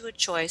down to a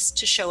choice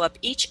to show up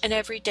each and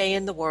every day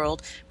in the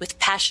world with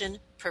passion,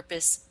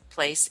 purpose,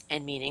 place,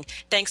 and meaning.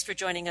 Thanks for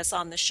joining us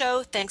on the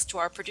show. Thanks to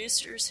our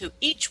producers who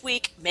each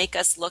week make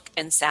us look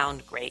and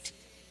sound great.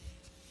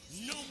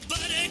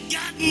 Nobody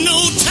got no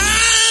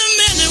time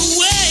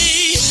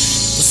anyway,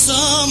 but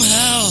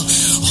somehow.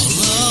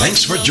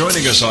 Thanks for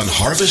joining us on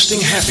Harvesting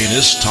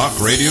Happiness Talk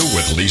Radio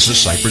with Lisa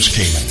Cypers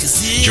Kamen.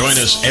 Join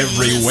us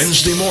every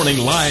Wednesday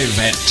morning live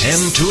at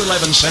 10 to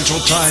 11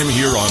 Central Time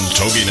here on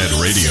TogiNet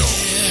Radio.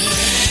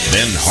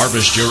 Then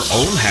harvest your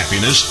own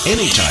happiness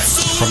anytime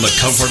from the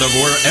comfort of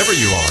wherever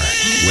you are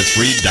with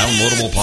free downloadable